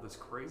all this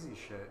crazy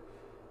shit.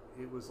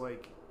 It was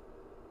like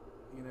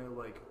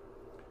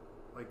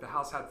the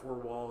house had four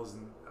walls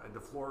and the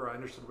floor. I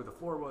understood where the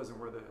floor was and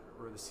where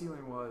the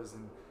ceiling was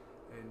and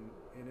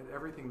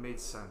everything made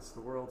sense.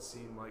 The world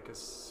seemed like a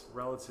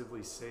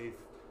relatively safe,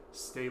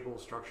 stable,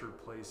 structured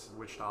place in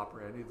which to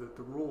operate. I knew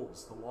the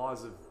rules, the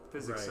laws of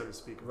physics, so to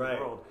speak, of the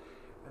world.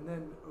 And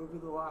then over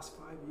the last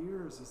 5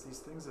 years, as these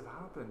things have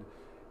happened,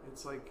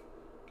 it's like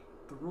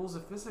the rules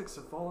of physics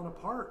have fallen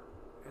apart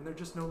and they're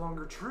just no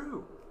longer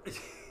true.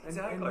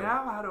 Exactly. And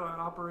now how do I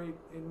operate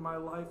in my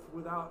life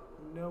without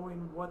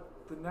knowing what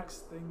the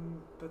next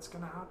thing that's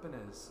going to happen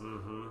is?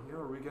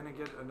 Are we going to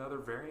get another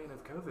variant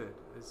of COVID?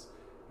 Is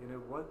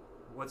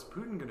what's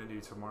Putin going to do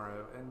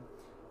tomorrow?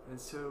 And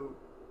so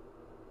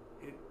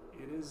it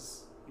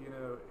is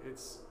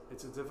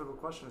it's a difficult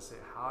question to say,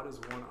 how does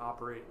one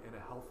operate in a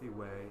healthy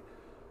way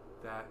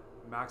that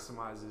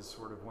maximizes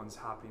sort of one's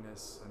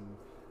happiness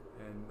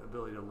and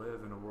ability to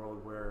live in a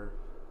world where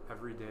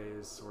every day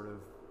is sort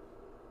of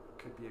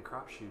could be a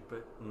crapshoot,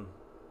 but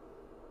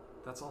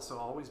that's also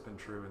always been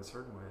true in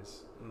certain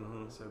ways.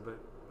 So,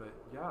 but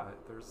yeah,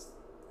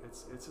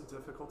 it's a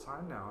difficult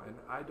time now, and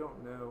I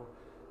don't know.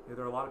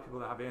 There are a lot of people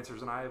that have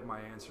answers, and I have my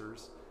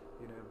answers.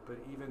 But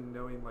even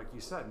knowing, like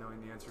you said,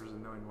 knowing the answers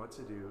and knowing what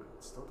to do,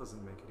 it still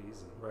doesn't make it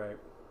easy. Right.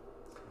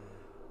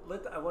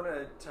 I want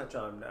to touch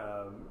on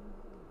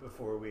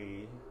before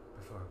we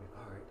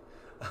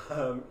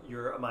part.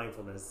 You're a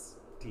mindfulness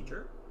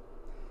teacher.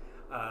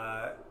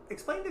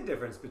 Explain the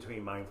difference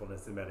between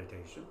mindfulness and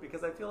meditation,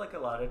 because I feel like a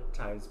lot of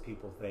times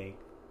people think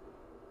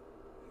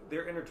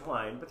they're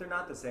intertwined, but they're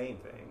not the same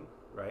thing,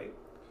 right?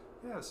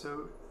 Yeah.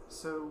 So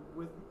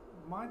with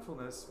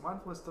mindfulness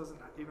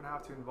doesn't even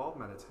have to involve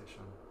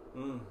meditation.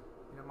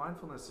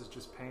 Mindfulness is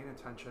just paying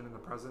attention in the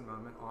present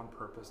moment on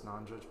purpose,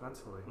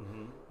 non-judgmentally.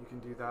 You can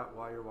do that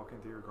while you're walking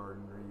through your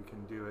garden, or you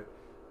can do it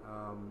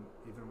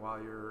even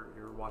while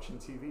you're watching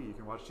TV. You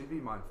can watch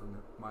TV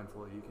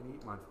mindfully. You can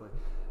eat mindfully.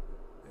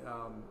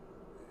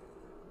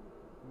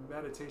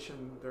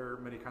 Meditation, there are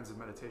many kinds of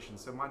meditation.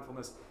 So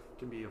mindfulness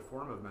can be a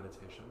form of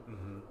meditation,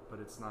 but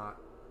it's not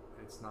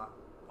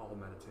all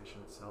meditation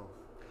itself.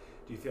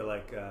 Do you feel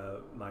like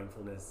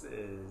mindfulness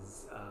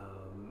is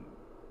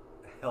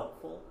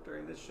helpful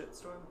during this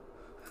shitstorm?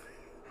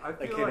 I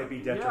feel can it be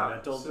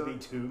detrimental to be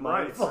too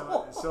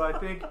mindful? Right. So I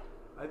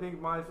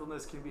think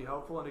mindfulness can be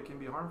helpful and it can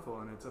be harmful,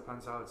 and it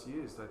depends how it's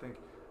used. I think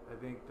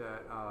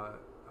that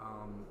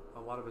a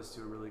lot of us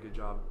do a really good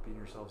job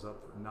beating ourselves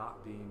up for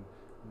not being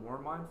more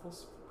mindful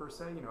per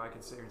se. I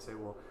can sit here and say,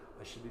 well,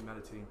 I should be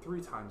meditating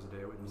 3 times a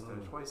day instead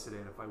of twice a day.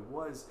 And if I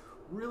was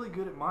really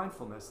good at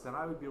mindfulness, then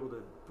I would be able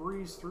to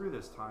breeze through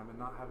this time and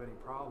not have any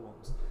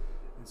problems.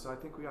 And so I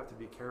think we have to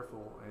be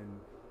careful and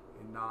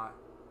not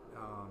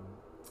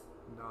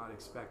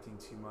expecting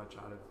too much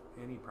out of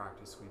any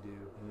practice we do,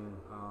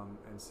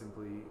 and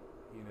simply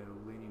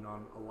leaning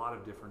on a lot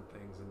of different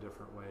things in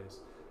different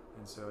ways.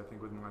 And so I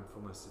think with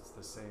mindfulness it's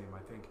the same. I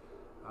think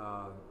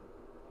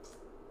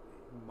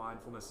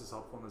mindfulness is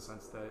helpful in the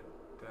sense that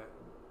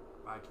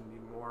I can be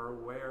more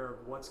aware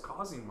of what's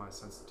causing my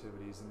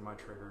sensitivities and my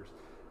triggers,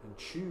 and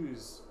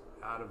choose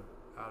out of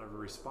a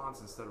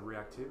response instead of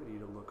reactivity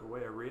to look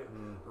away. A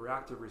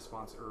reactive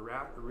response or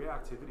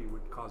reactivity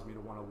would cause me to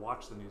want to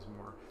watch the news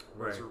more,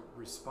 whereas a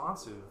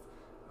responsive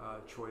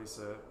choice,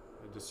 a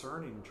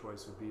discerning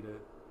choice would be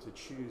to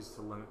choose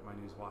to limit my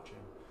news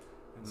watching.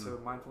 And so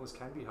mindfulness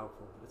can be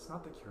helpful, but it's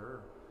not the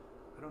cure.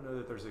 I don't know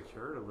that there's a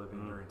cure to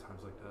living during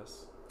times like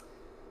this.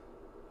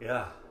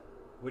 Yeah.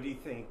 What do you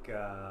think?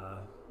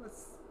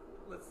 Let's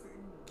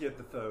give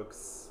the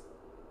folks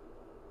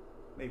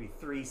maybe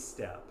 3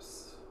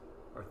 steps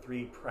or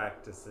 3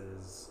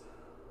 practices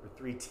or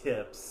 3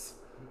 tips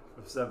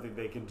of something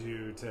they can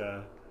do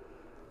to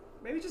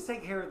maybe just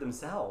take care of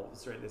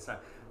themselves during this time.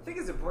 I think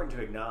it's important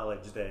to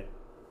acknowledge that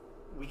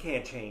we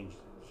can't change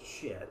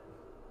shit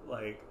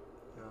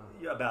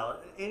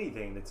about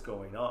anything that's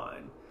going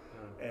on.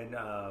 And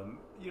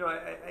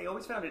I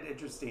always found it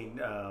interesting.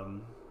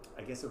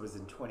 I guess it was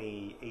in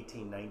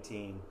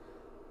 2018-19,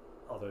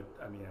 although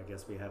I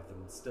guess we have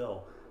them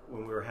still,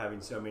 when we were having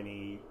so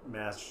many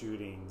mass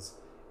shootings,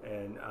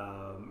 and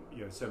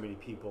so many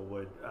people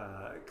would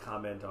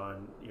comment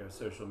on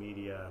social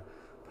media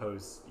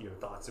posts,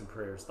 thoughts and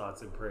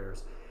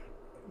prayers,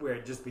 where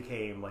it just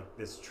became like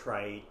this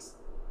trite,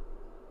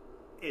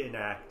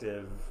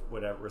 inactive,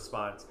 whatever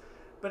response.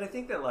 But I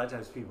think that a lot of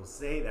times people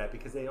say that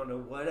because they don't know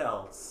what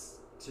else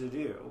to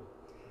do.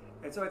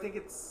 And so I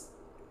think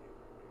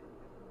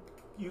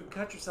you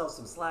cut yourself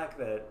some slack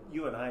that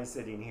you and I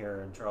sitting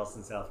here in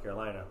Charleston, South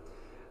Carolina,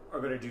 are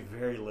going to do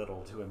very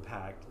little to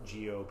impact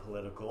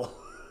geopolitical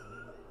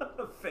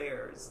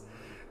affairs.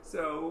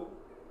 So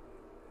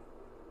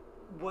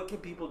what can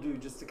people do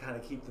just to kind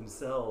of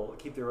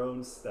keep their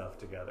own stuff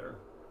together?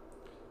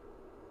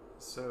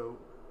 So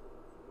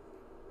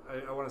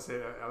I want to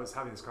say I was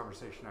having this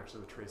conversation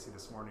actually with Tracy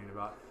this morning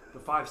about the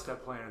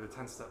 5-step plan or the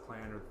 10-step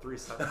plan or the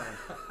 3-step plan.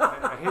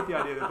 I hate the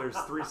idea that there's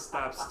three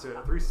steps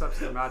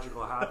to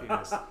magical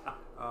happiness.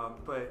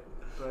 But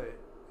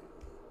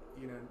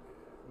you know,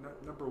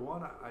 number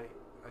one, I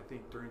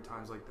think during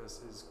times like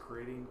this is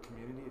creating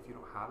community if you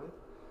don't have it.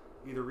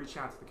 Either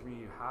reaching out to the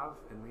community you have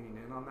and leaning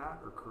in on that,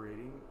 or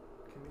creating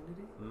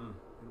community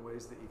in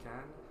ways that you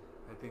can.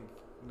 I think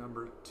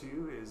number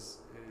two is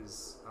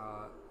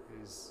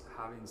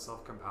having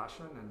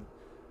self-compassion and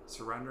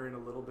surrendering a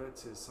little bit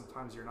to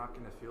sometimes you're not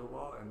going to feel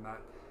well, and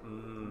that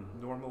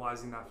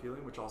normalizing that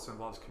feeling, which also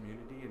involves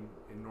community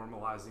and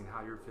normalizing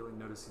how you're feeling,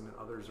 noticing that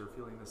others are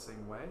feeling the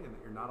same way and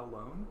that you're not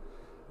alone.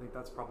 I think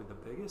that's probably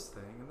the biggest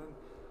thing. And then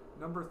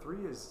number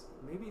three is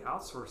maybe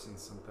outsourcing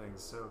some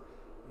things. So,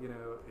 you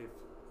know, if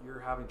you're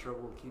having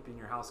trouble keeping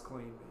your house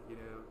clean, you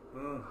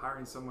know,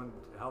 hiring someone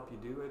to help you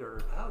do it,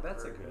 or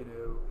that's or, a good. You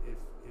know,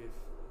 if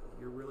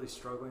you're really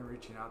struggling,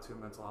 reaching out to a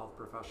mental health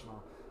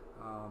professional,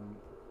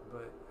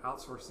 but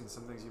outsourcing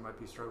some things you might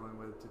be struggling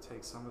with to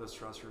take some of the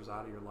stressors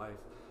out of your life,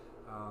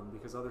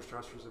 because other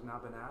stressors have now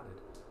been added.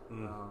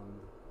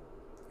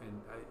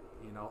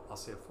 And I'll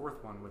say a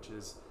fourth one, which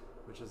is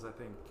I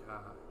think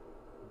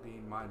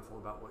being mindful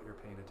about what you're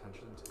paying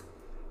attention to.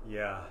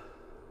 Yeah.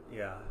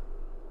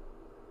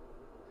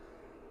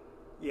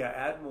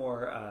 Add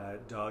more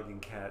dog and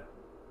cat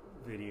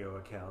video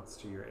accounts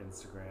to your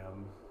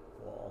Instagram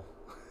wall.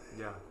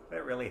 Yeah,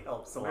 that really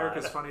helps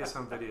America's a lot. Funniest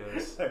Home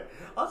Videos.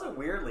 Also,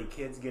 weirdly,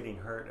 kids getting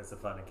hurt is a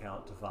fun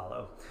account to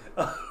follow.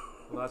 Well,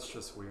 that's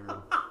just weird.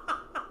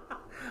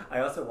 I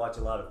also watch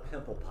a lot of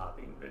pimple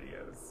popping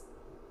videos.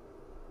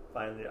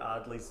 Find it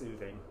oddly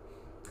soothing.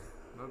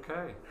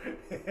 Okay.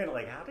 And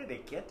like, how did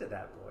it get to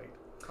that point?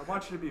 I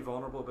want you to be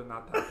vulnerable, but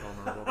not that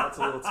vulnerable. That's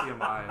a little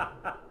TMI.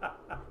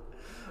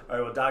 All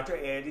right, well, Dr.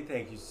 Andy,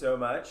 thank you so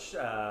much.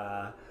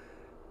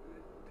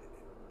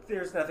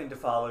 There's nothing to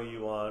follow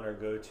you on or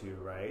go to,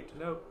 right?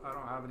 Nope, I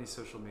don't have any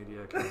social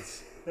media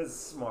accounts. That's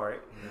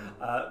smart.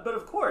 Yeah. But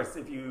of course,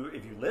 if you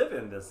live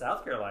in the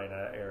South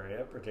Carolina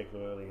area,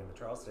 particularly in the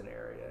Charleston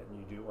area, and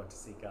you do want to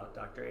seek out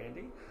Dr.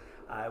 Andy,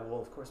 I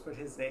will, of course, put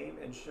his name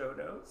in show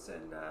notes.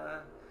 And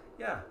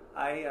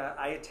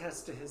I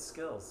attest to his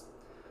skills.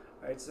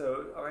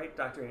 All right,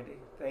 Dr. Andy,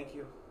 thank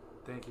you.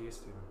 Thank you,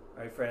 Stephen.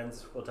 All right,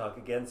 friends, we'll talk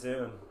again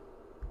soon.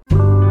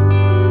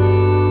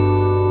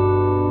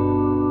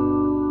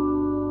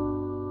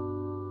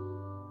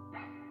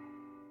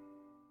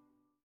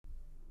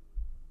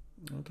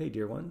 Okay,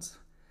 dear ones,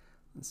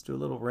 let's do a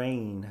little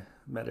rain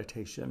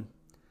meditation.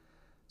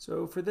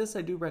 So for this,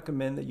 I do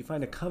recommend that you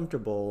find a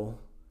comfortable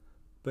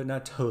but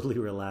not totally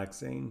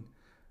relaxing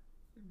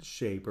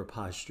shape or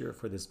posture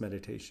for this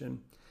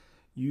meditation.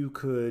 You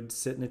could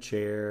sit in a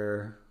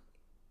chair,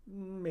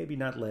 maybe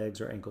not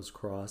legs or ankles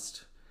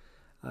crossed.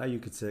 You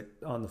could sit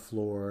on the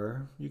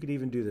floor. You could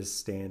even do this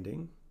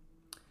standing.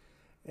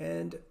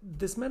 And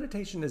this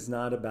meditation is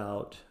not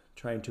about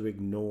trying to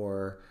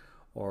ignore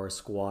or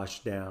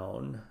squash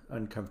down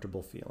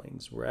uncomfortable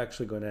feelings. We're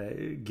actually going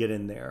to get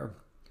in there.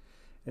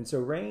 And so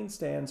RAIN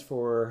stands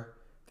for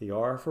the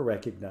R for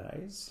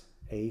recognize,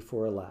 A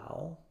for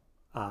allow,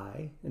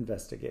 I,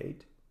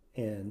 investigate,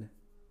 N,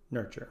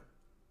 nurture.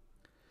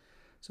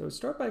 So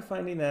start by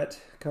finding that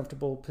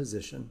comfortable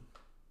position.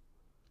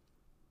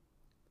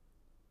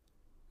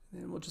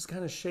 And we'll just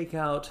kind of shake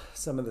out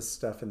some of the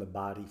stuff in the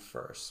body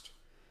first.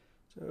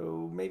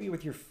 So maybe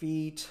with your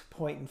feet,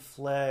 point and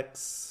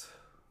flex,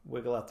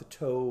 wiggle out the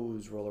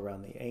toes, roll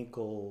around the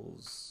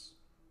ankles.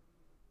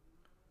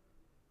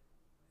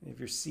 If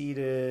you're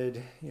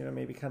seated,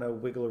 maybe kind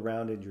of wiggle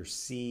around in your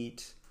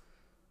seat.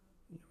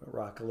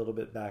 Rock a little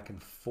bit back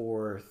and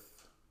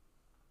forth.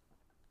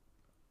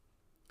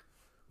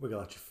 Wiggle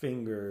out your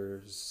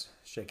fingers,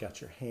 shake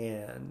out your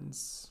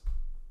hands.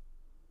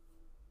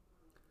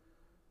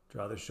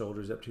 Draw the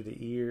shoulders up to the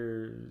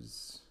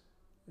ears.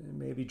 And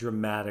maybe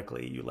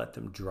dramatically you let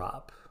them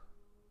drop.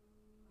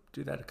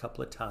 Do that a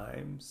couple of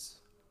times.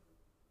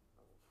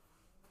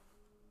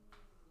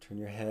 Turn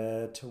your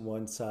head to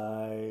one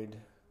side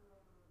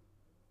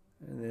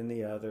and then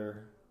the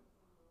other.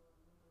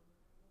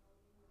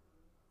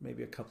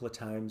 Maybe a couple of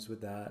times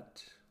with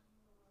that.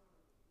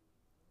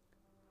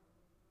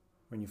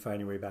 When you find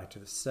your way back to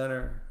the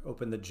center,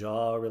 open the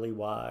jaw really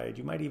wide.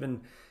 You might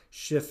even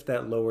shift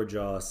that lower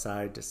jaw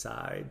side to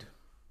side.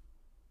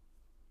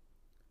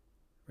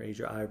 Raise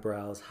your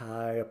eyebrows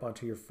high up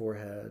onto your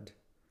forehead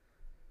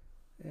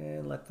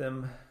and let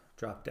them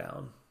drop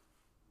down.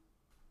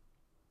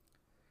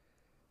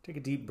 Take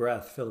a deep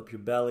breath. Fill up your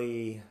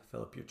belly,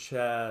 fill up your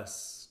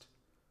chest.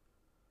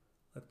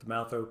 Let the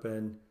mouth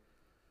open.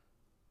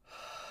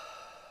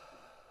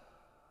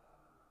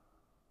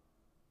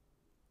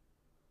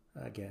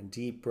 Again,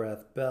 deep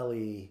breath,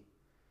 belly,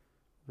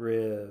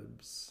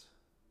 ribs,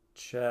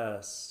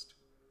 chest.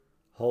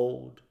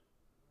 Hold.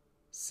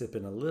 Sip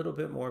in a little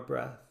bit more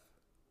breath.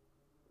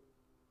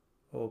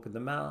 Open the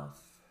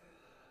mouth.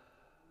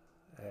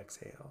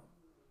 Exhale.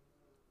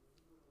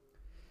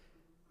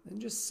 And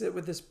just sit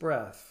with this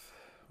breath.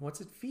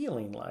 What's it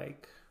feeling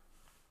like?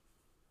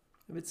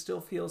 If it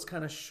still feels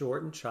kind of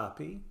short and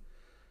choppy,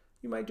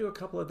 you might do a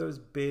couple of those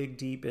big,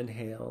 deep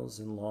inhales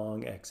and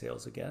long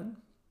exhales again.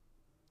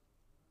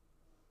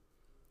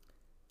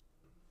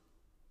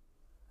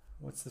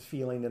 What's the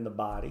feeling in the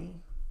body?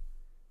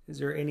 Is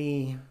there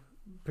any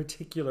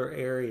particular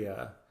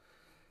area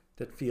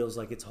that feels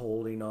like it's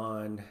holding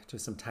on to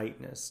some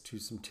tightness, to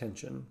some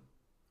tension?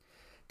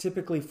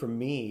 Typically for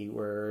me,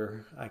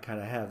 where I kind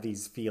of have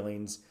these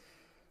feelings,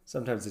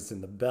 sometimes it's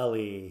in the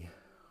belly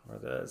or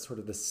the sort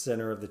of the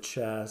center of the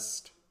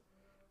chest.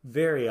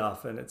 Very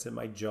often it's in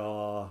my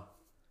jaw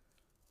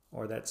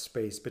or that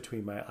space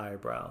between my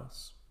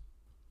eyebrows.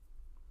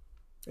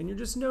 And you're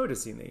just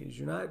noticing these.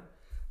 You're not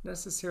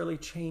necessarily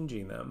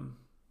changing them.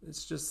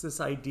 It's just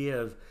this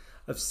idea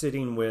of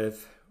sitting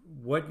with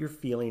what you're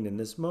feeling in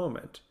this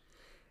moment.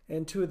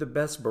 And two of the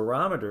best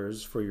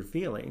barometers for your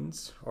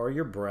feelings are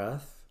your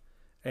breath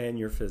and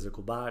your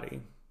physical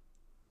body.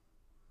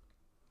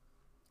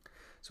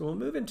 So we'll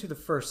move into the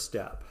first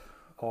step,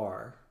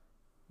 R,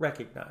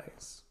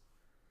 recognize.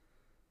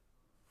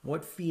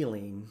 What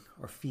feeling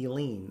or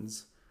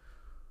feelings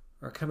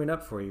are coming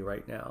up for you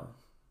right now?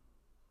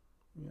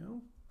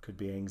 Could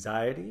be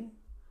anxiety,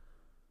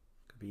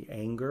 could be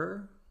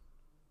anger,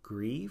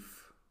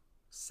 grief,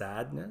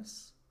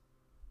 sadness.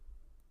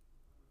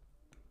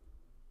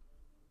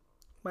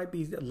 Might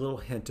be a little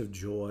hint of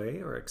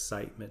joy or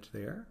excitement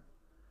there.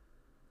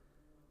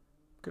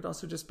 Could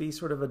also just be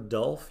sort of a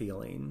dull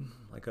feeling,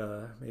 like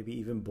maybe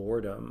even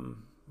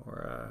boredom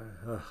or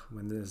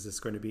when is this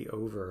going to be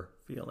over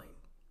feeling.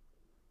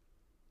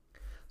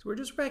 So we're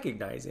just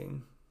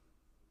recognizing.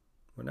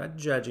 We're not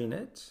judging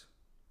it.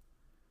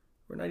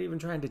 We're not even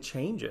trying to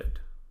change it.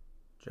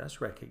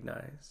 Just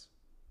recognize.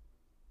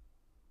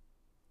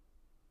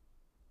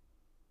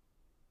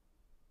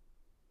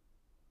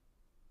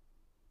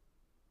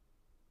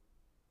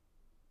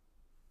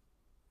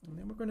 And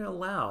then we're going to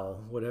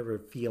allow whatever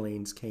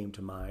feelings came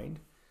to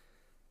mind.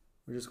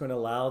 We're just going to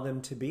allow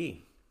them to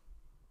be.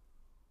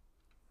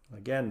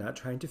 Again, not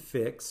trying to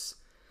fix,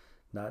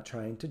 not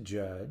trying to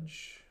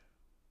judge.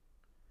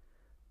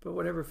 But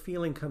whatever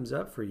feeling comes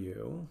up for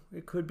you,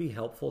 it could be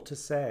helpful to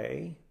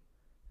say,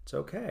 it's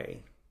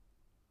okay.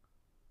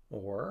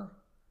 Or,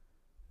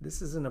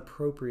 this is an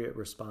appropriate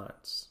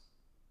response.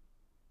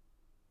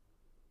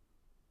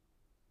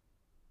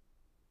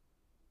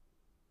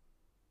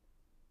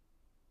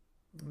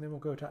 And then we'll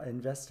go to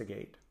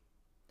investigate.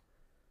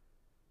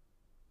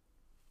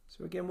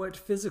 So again, what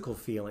physical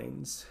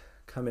feelings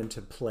come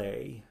into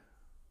play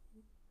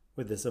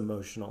with this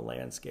emotional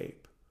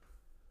landscape?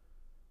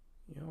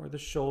 Are the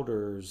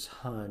shoulders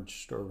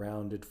hunched or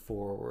rounded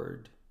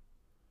forward?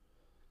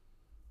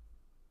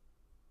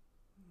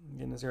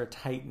 Again, is there a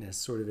tightness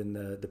sort of in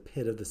the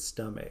pit of the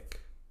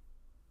stomach?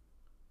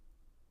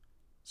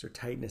 Is there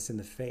tightness in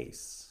the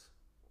face?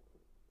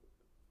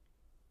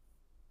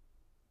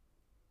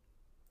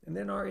 And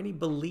then are any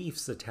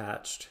beliefs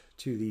attached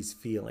to these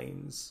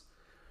feelings?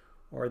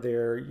 Are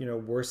there,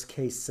 worst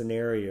case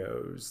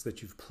scenarios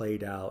that you've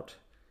played out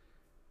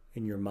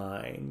in your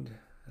mind?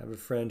 I have a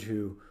friend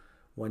who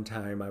one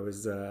time I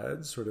was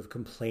sort of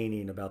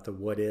complaining about the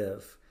what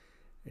if,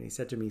 and he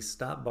said to me,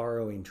 stop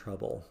borrowing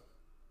trouble.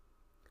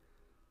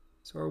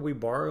 So are we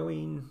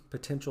borrowing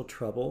potential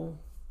trouble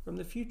from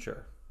the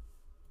future?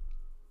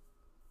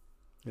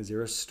 Is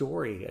there a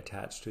story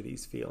attached to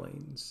these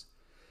feelings?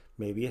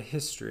 Maybe a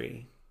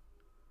history?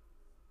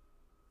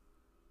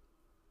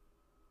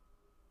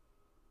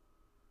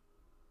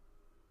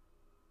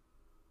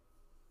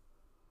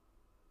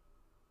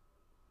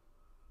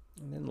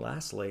 And then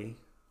lastly,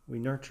 we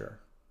nurture.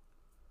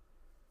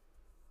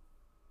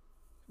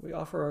 We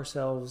offer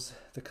ourselves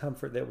the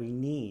comfort that we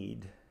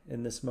need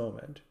in this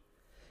moment.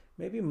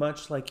 Maybe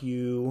much like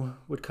you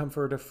would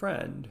comfort a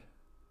friend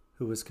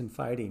who was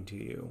confiding to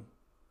you.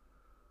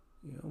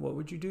 What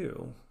would you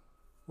do?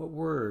 What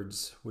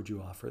words would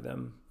you offer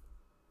them?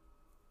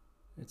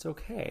 It's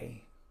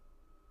okay.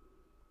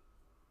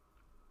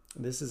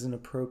 This is an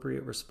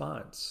appropriate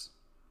response.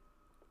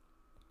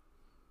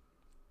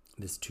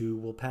 This too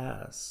will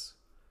pass.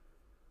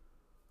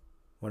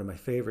 One of my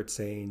favorite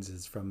sayings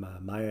is from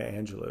Maya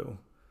Angelou,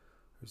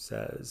 who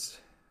says,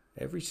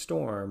 every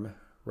storm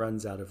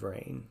runs out of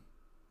rain.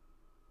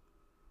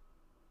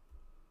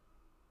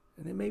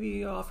 And then maybe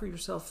you offer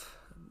yourself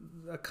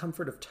a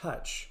comfort of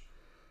touch.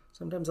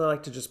 Sometimes I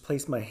like to just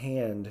place my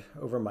hand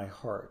over my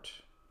heart,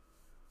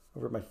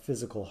 over my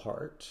physical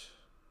heart.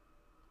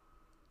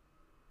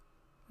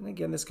 And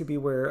again, this could be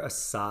where a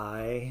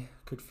sigh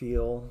could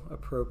feel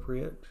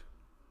appropriate.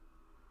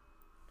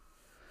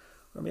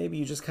 Or maybe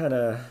you just kind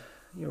of,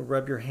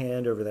 rub your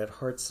hand over that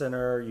heart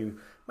center. You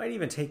might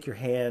even take your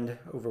hand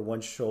over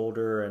one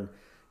shoulder and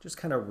just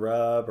kind of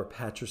rub or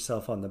pat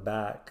yourself on the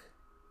back.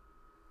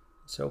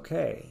 It's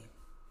okay.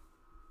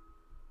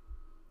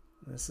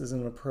 This is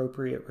an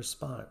appropriate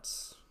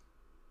response.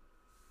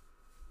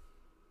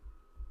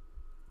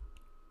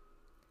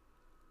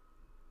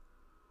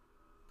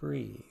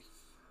 Breathe.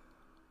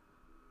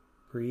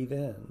 Breathe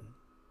in.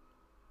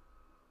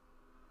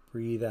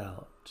 Breathe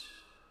out.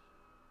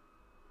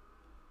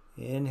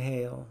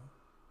 Inhale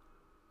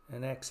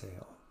and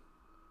exhale.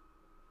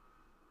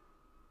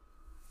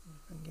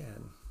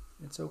 Again,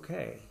 it's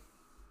okay.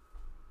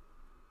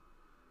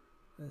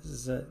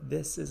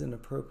 This is an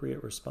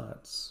appropriate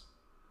response.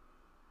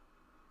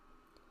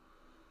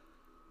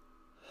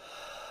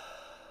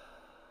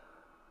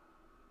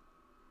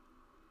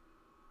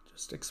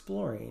 Just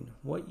exploring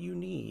what you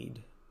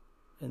need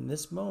in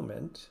this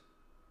moment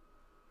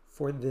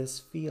for this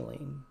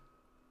feeling.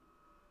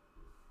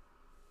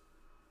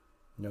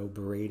 No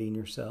berating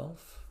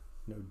yourself,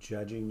 no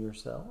judging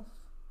yourself.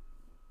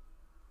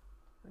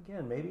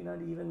 Again, maybe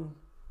not even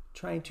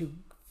trying to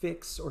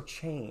fix or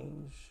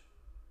change,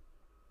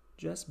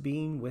 just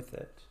being with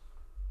it.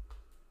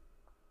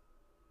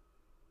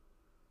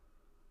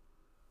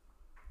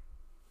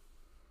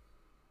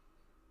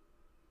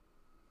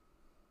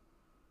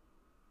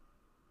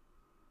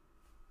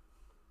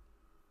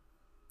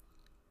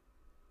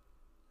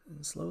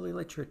 And slowly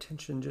let your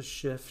attention just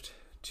shift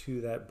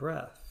to that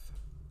breath.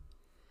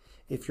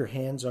 If your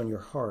hand's on your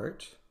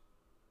heart,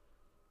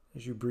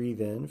 as you breathe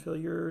in, feel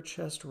your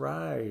chest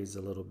rise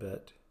a little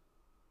bit.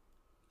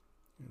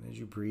 And as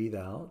you breathe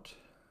out,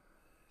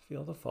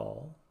 feel the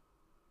fall.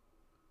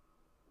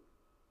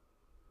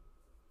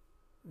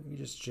 Maybe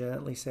just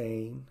gently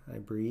saying, I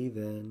breathe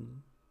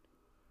in,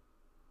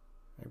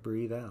 I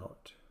breathe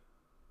out.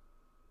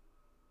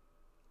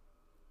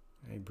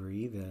 I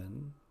breathe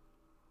in,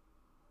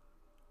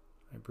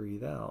 I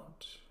breathe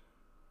out.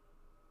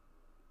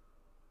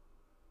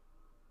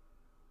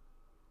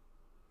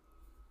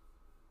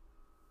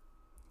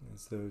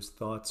 As those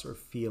thoughts or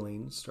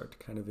feelings start to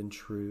kind of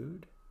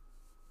intrude,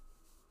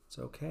 it's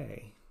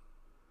okay.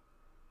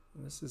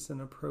 This is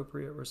an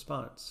appropriate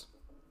response.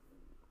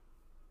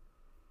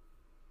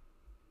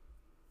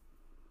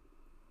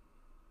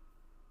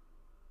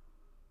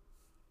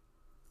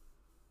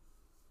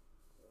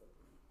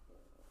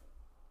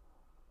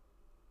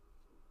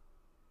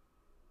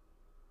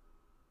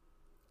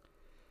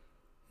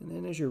 And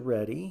then as you're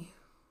ready,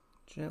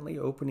 gently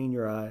opening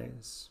your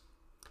eyes.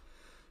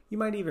 You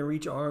might even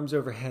reach arms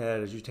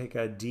overhead as you take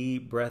a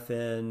deep breath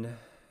in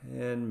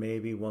and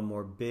maybe one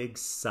more big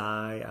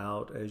sigh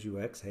out as you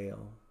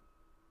exhale.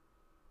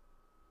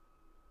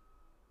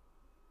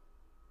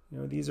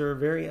 These are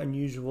very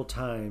unusual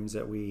times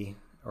that we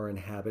are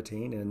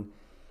inhabiting, and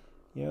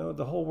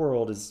the whole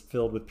world is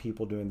filled with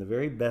people doing the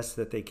very best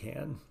that they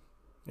can,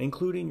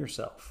 including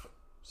yourself.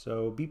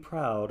 So be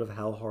proud of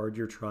how hard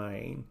you're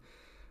trying.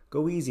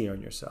 Go easy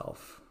on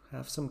yourself.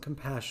 Have some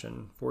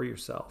compassion for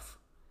yourself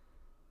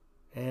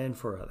and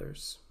for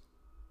others.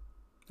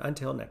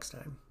 Until next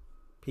time,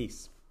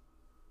 peace.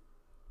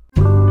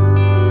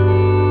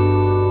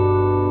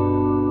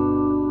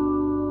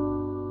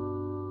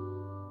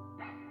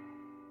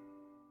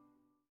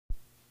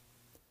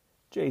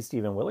 J.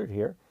 Stephen Willard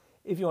here.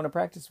 If you want to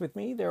practice with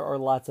me, there are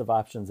lots of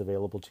options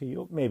available to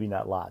you. Maybe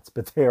not lots,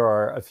 but there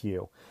are a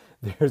few.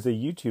 There's a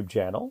YouTube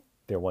channel,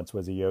 There Once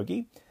Was a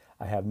Yogi.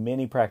 I have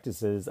many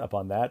practices up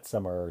on that.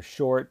 Some are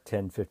short,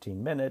 10,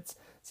 15 minutes.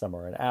 Some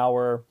are an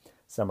hour.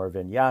 Some are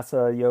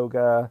vinyasa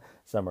yoga.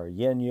 Some are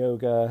yin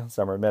yoga.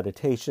 Some are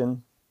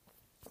meditation.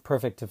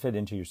 Perfect to fit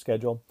into your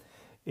schedule.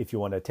 If you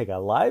want to take a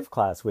live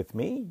class with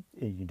me,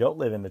 you don't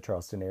live in the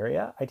Charleston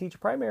area, I teach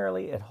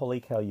primarily at Holy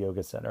Cow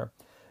Yoga Center,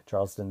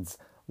 Charleston's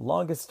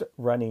longest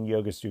running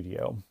yoga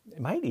studio. It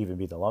might even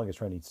be the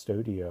longest running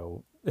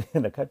studio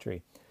in the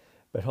country.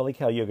 But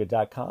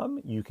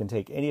holycowyoga.com, you can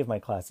take any of my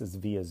classes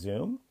via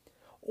Zoom.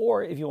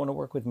 Or if you want to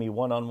work with me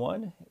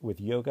one-on-one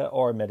with yoga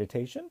or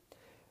meditation,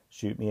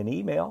 shoot me an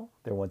email,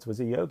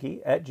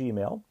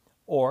 thereoncewasayogi@gmail.com,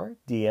 or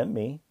DM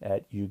me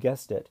at, you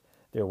guessed it,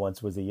 There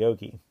Once Was a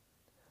Yogi.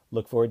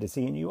 Look forward to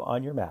seeing you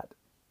on your mat.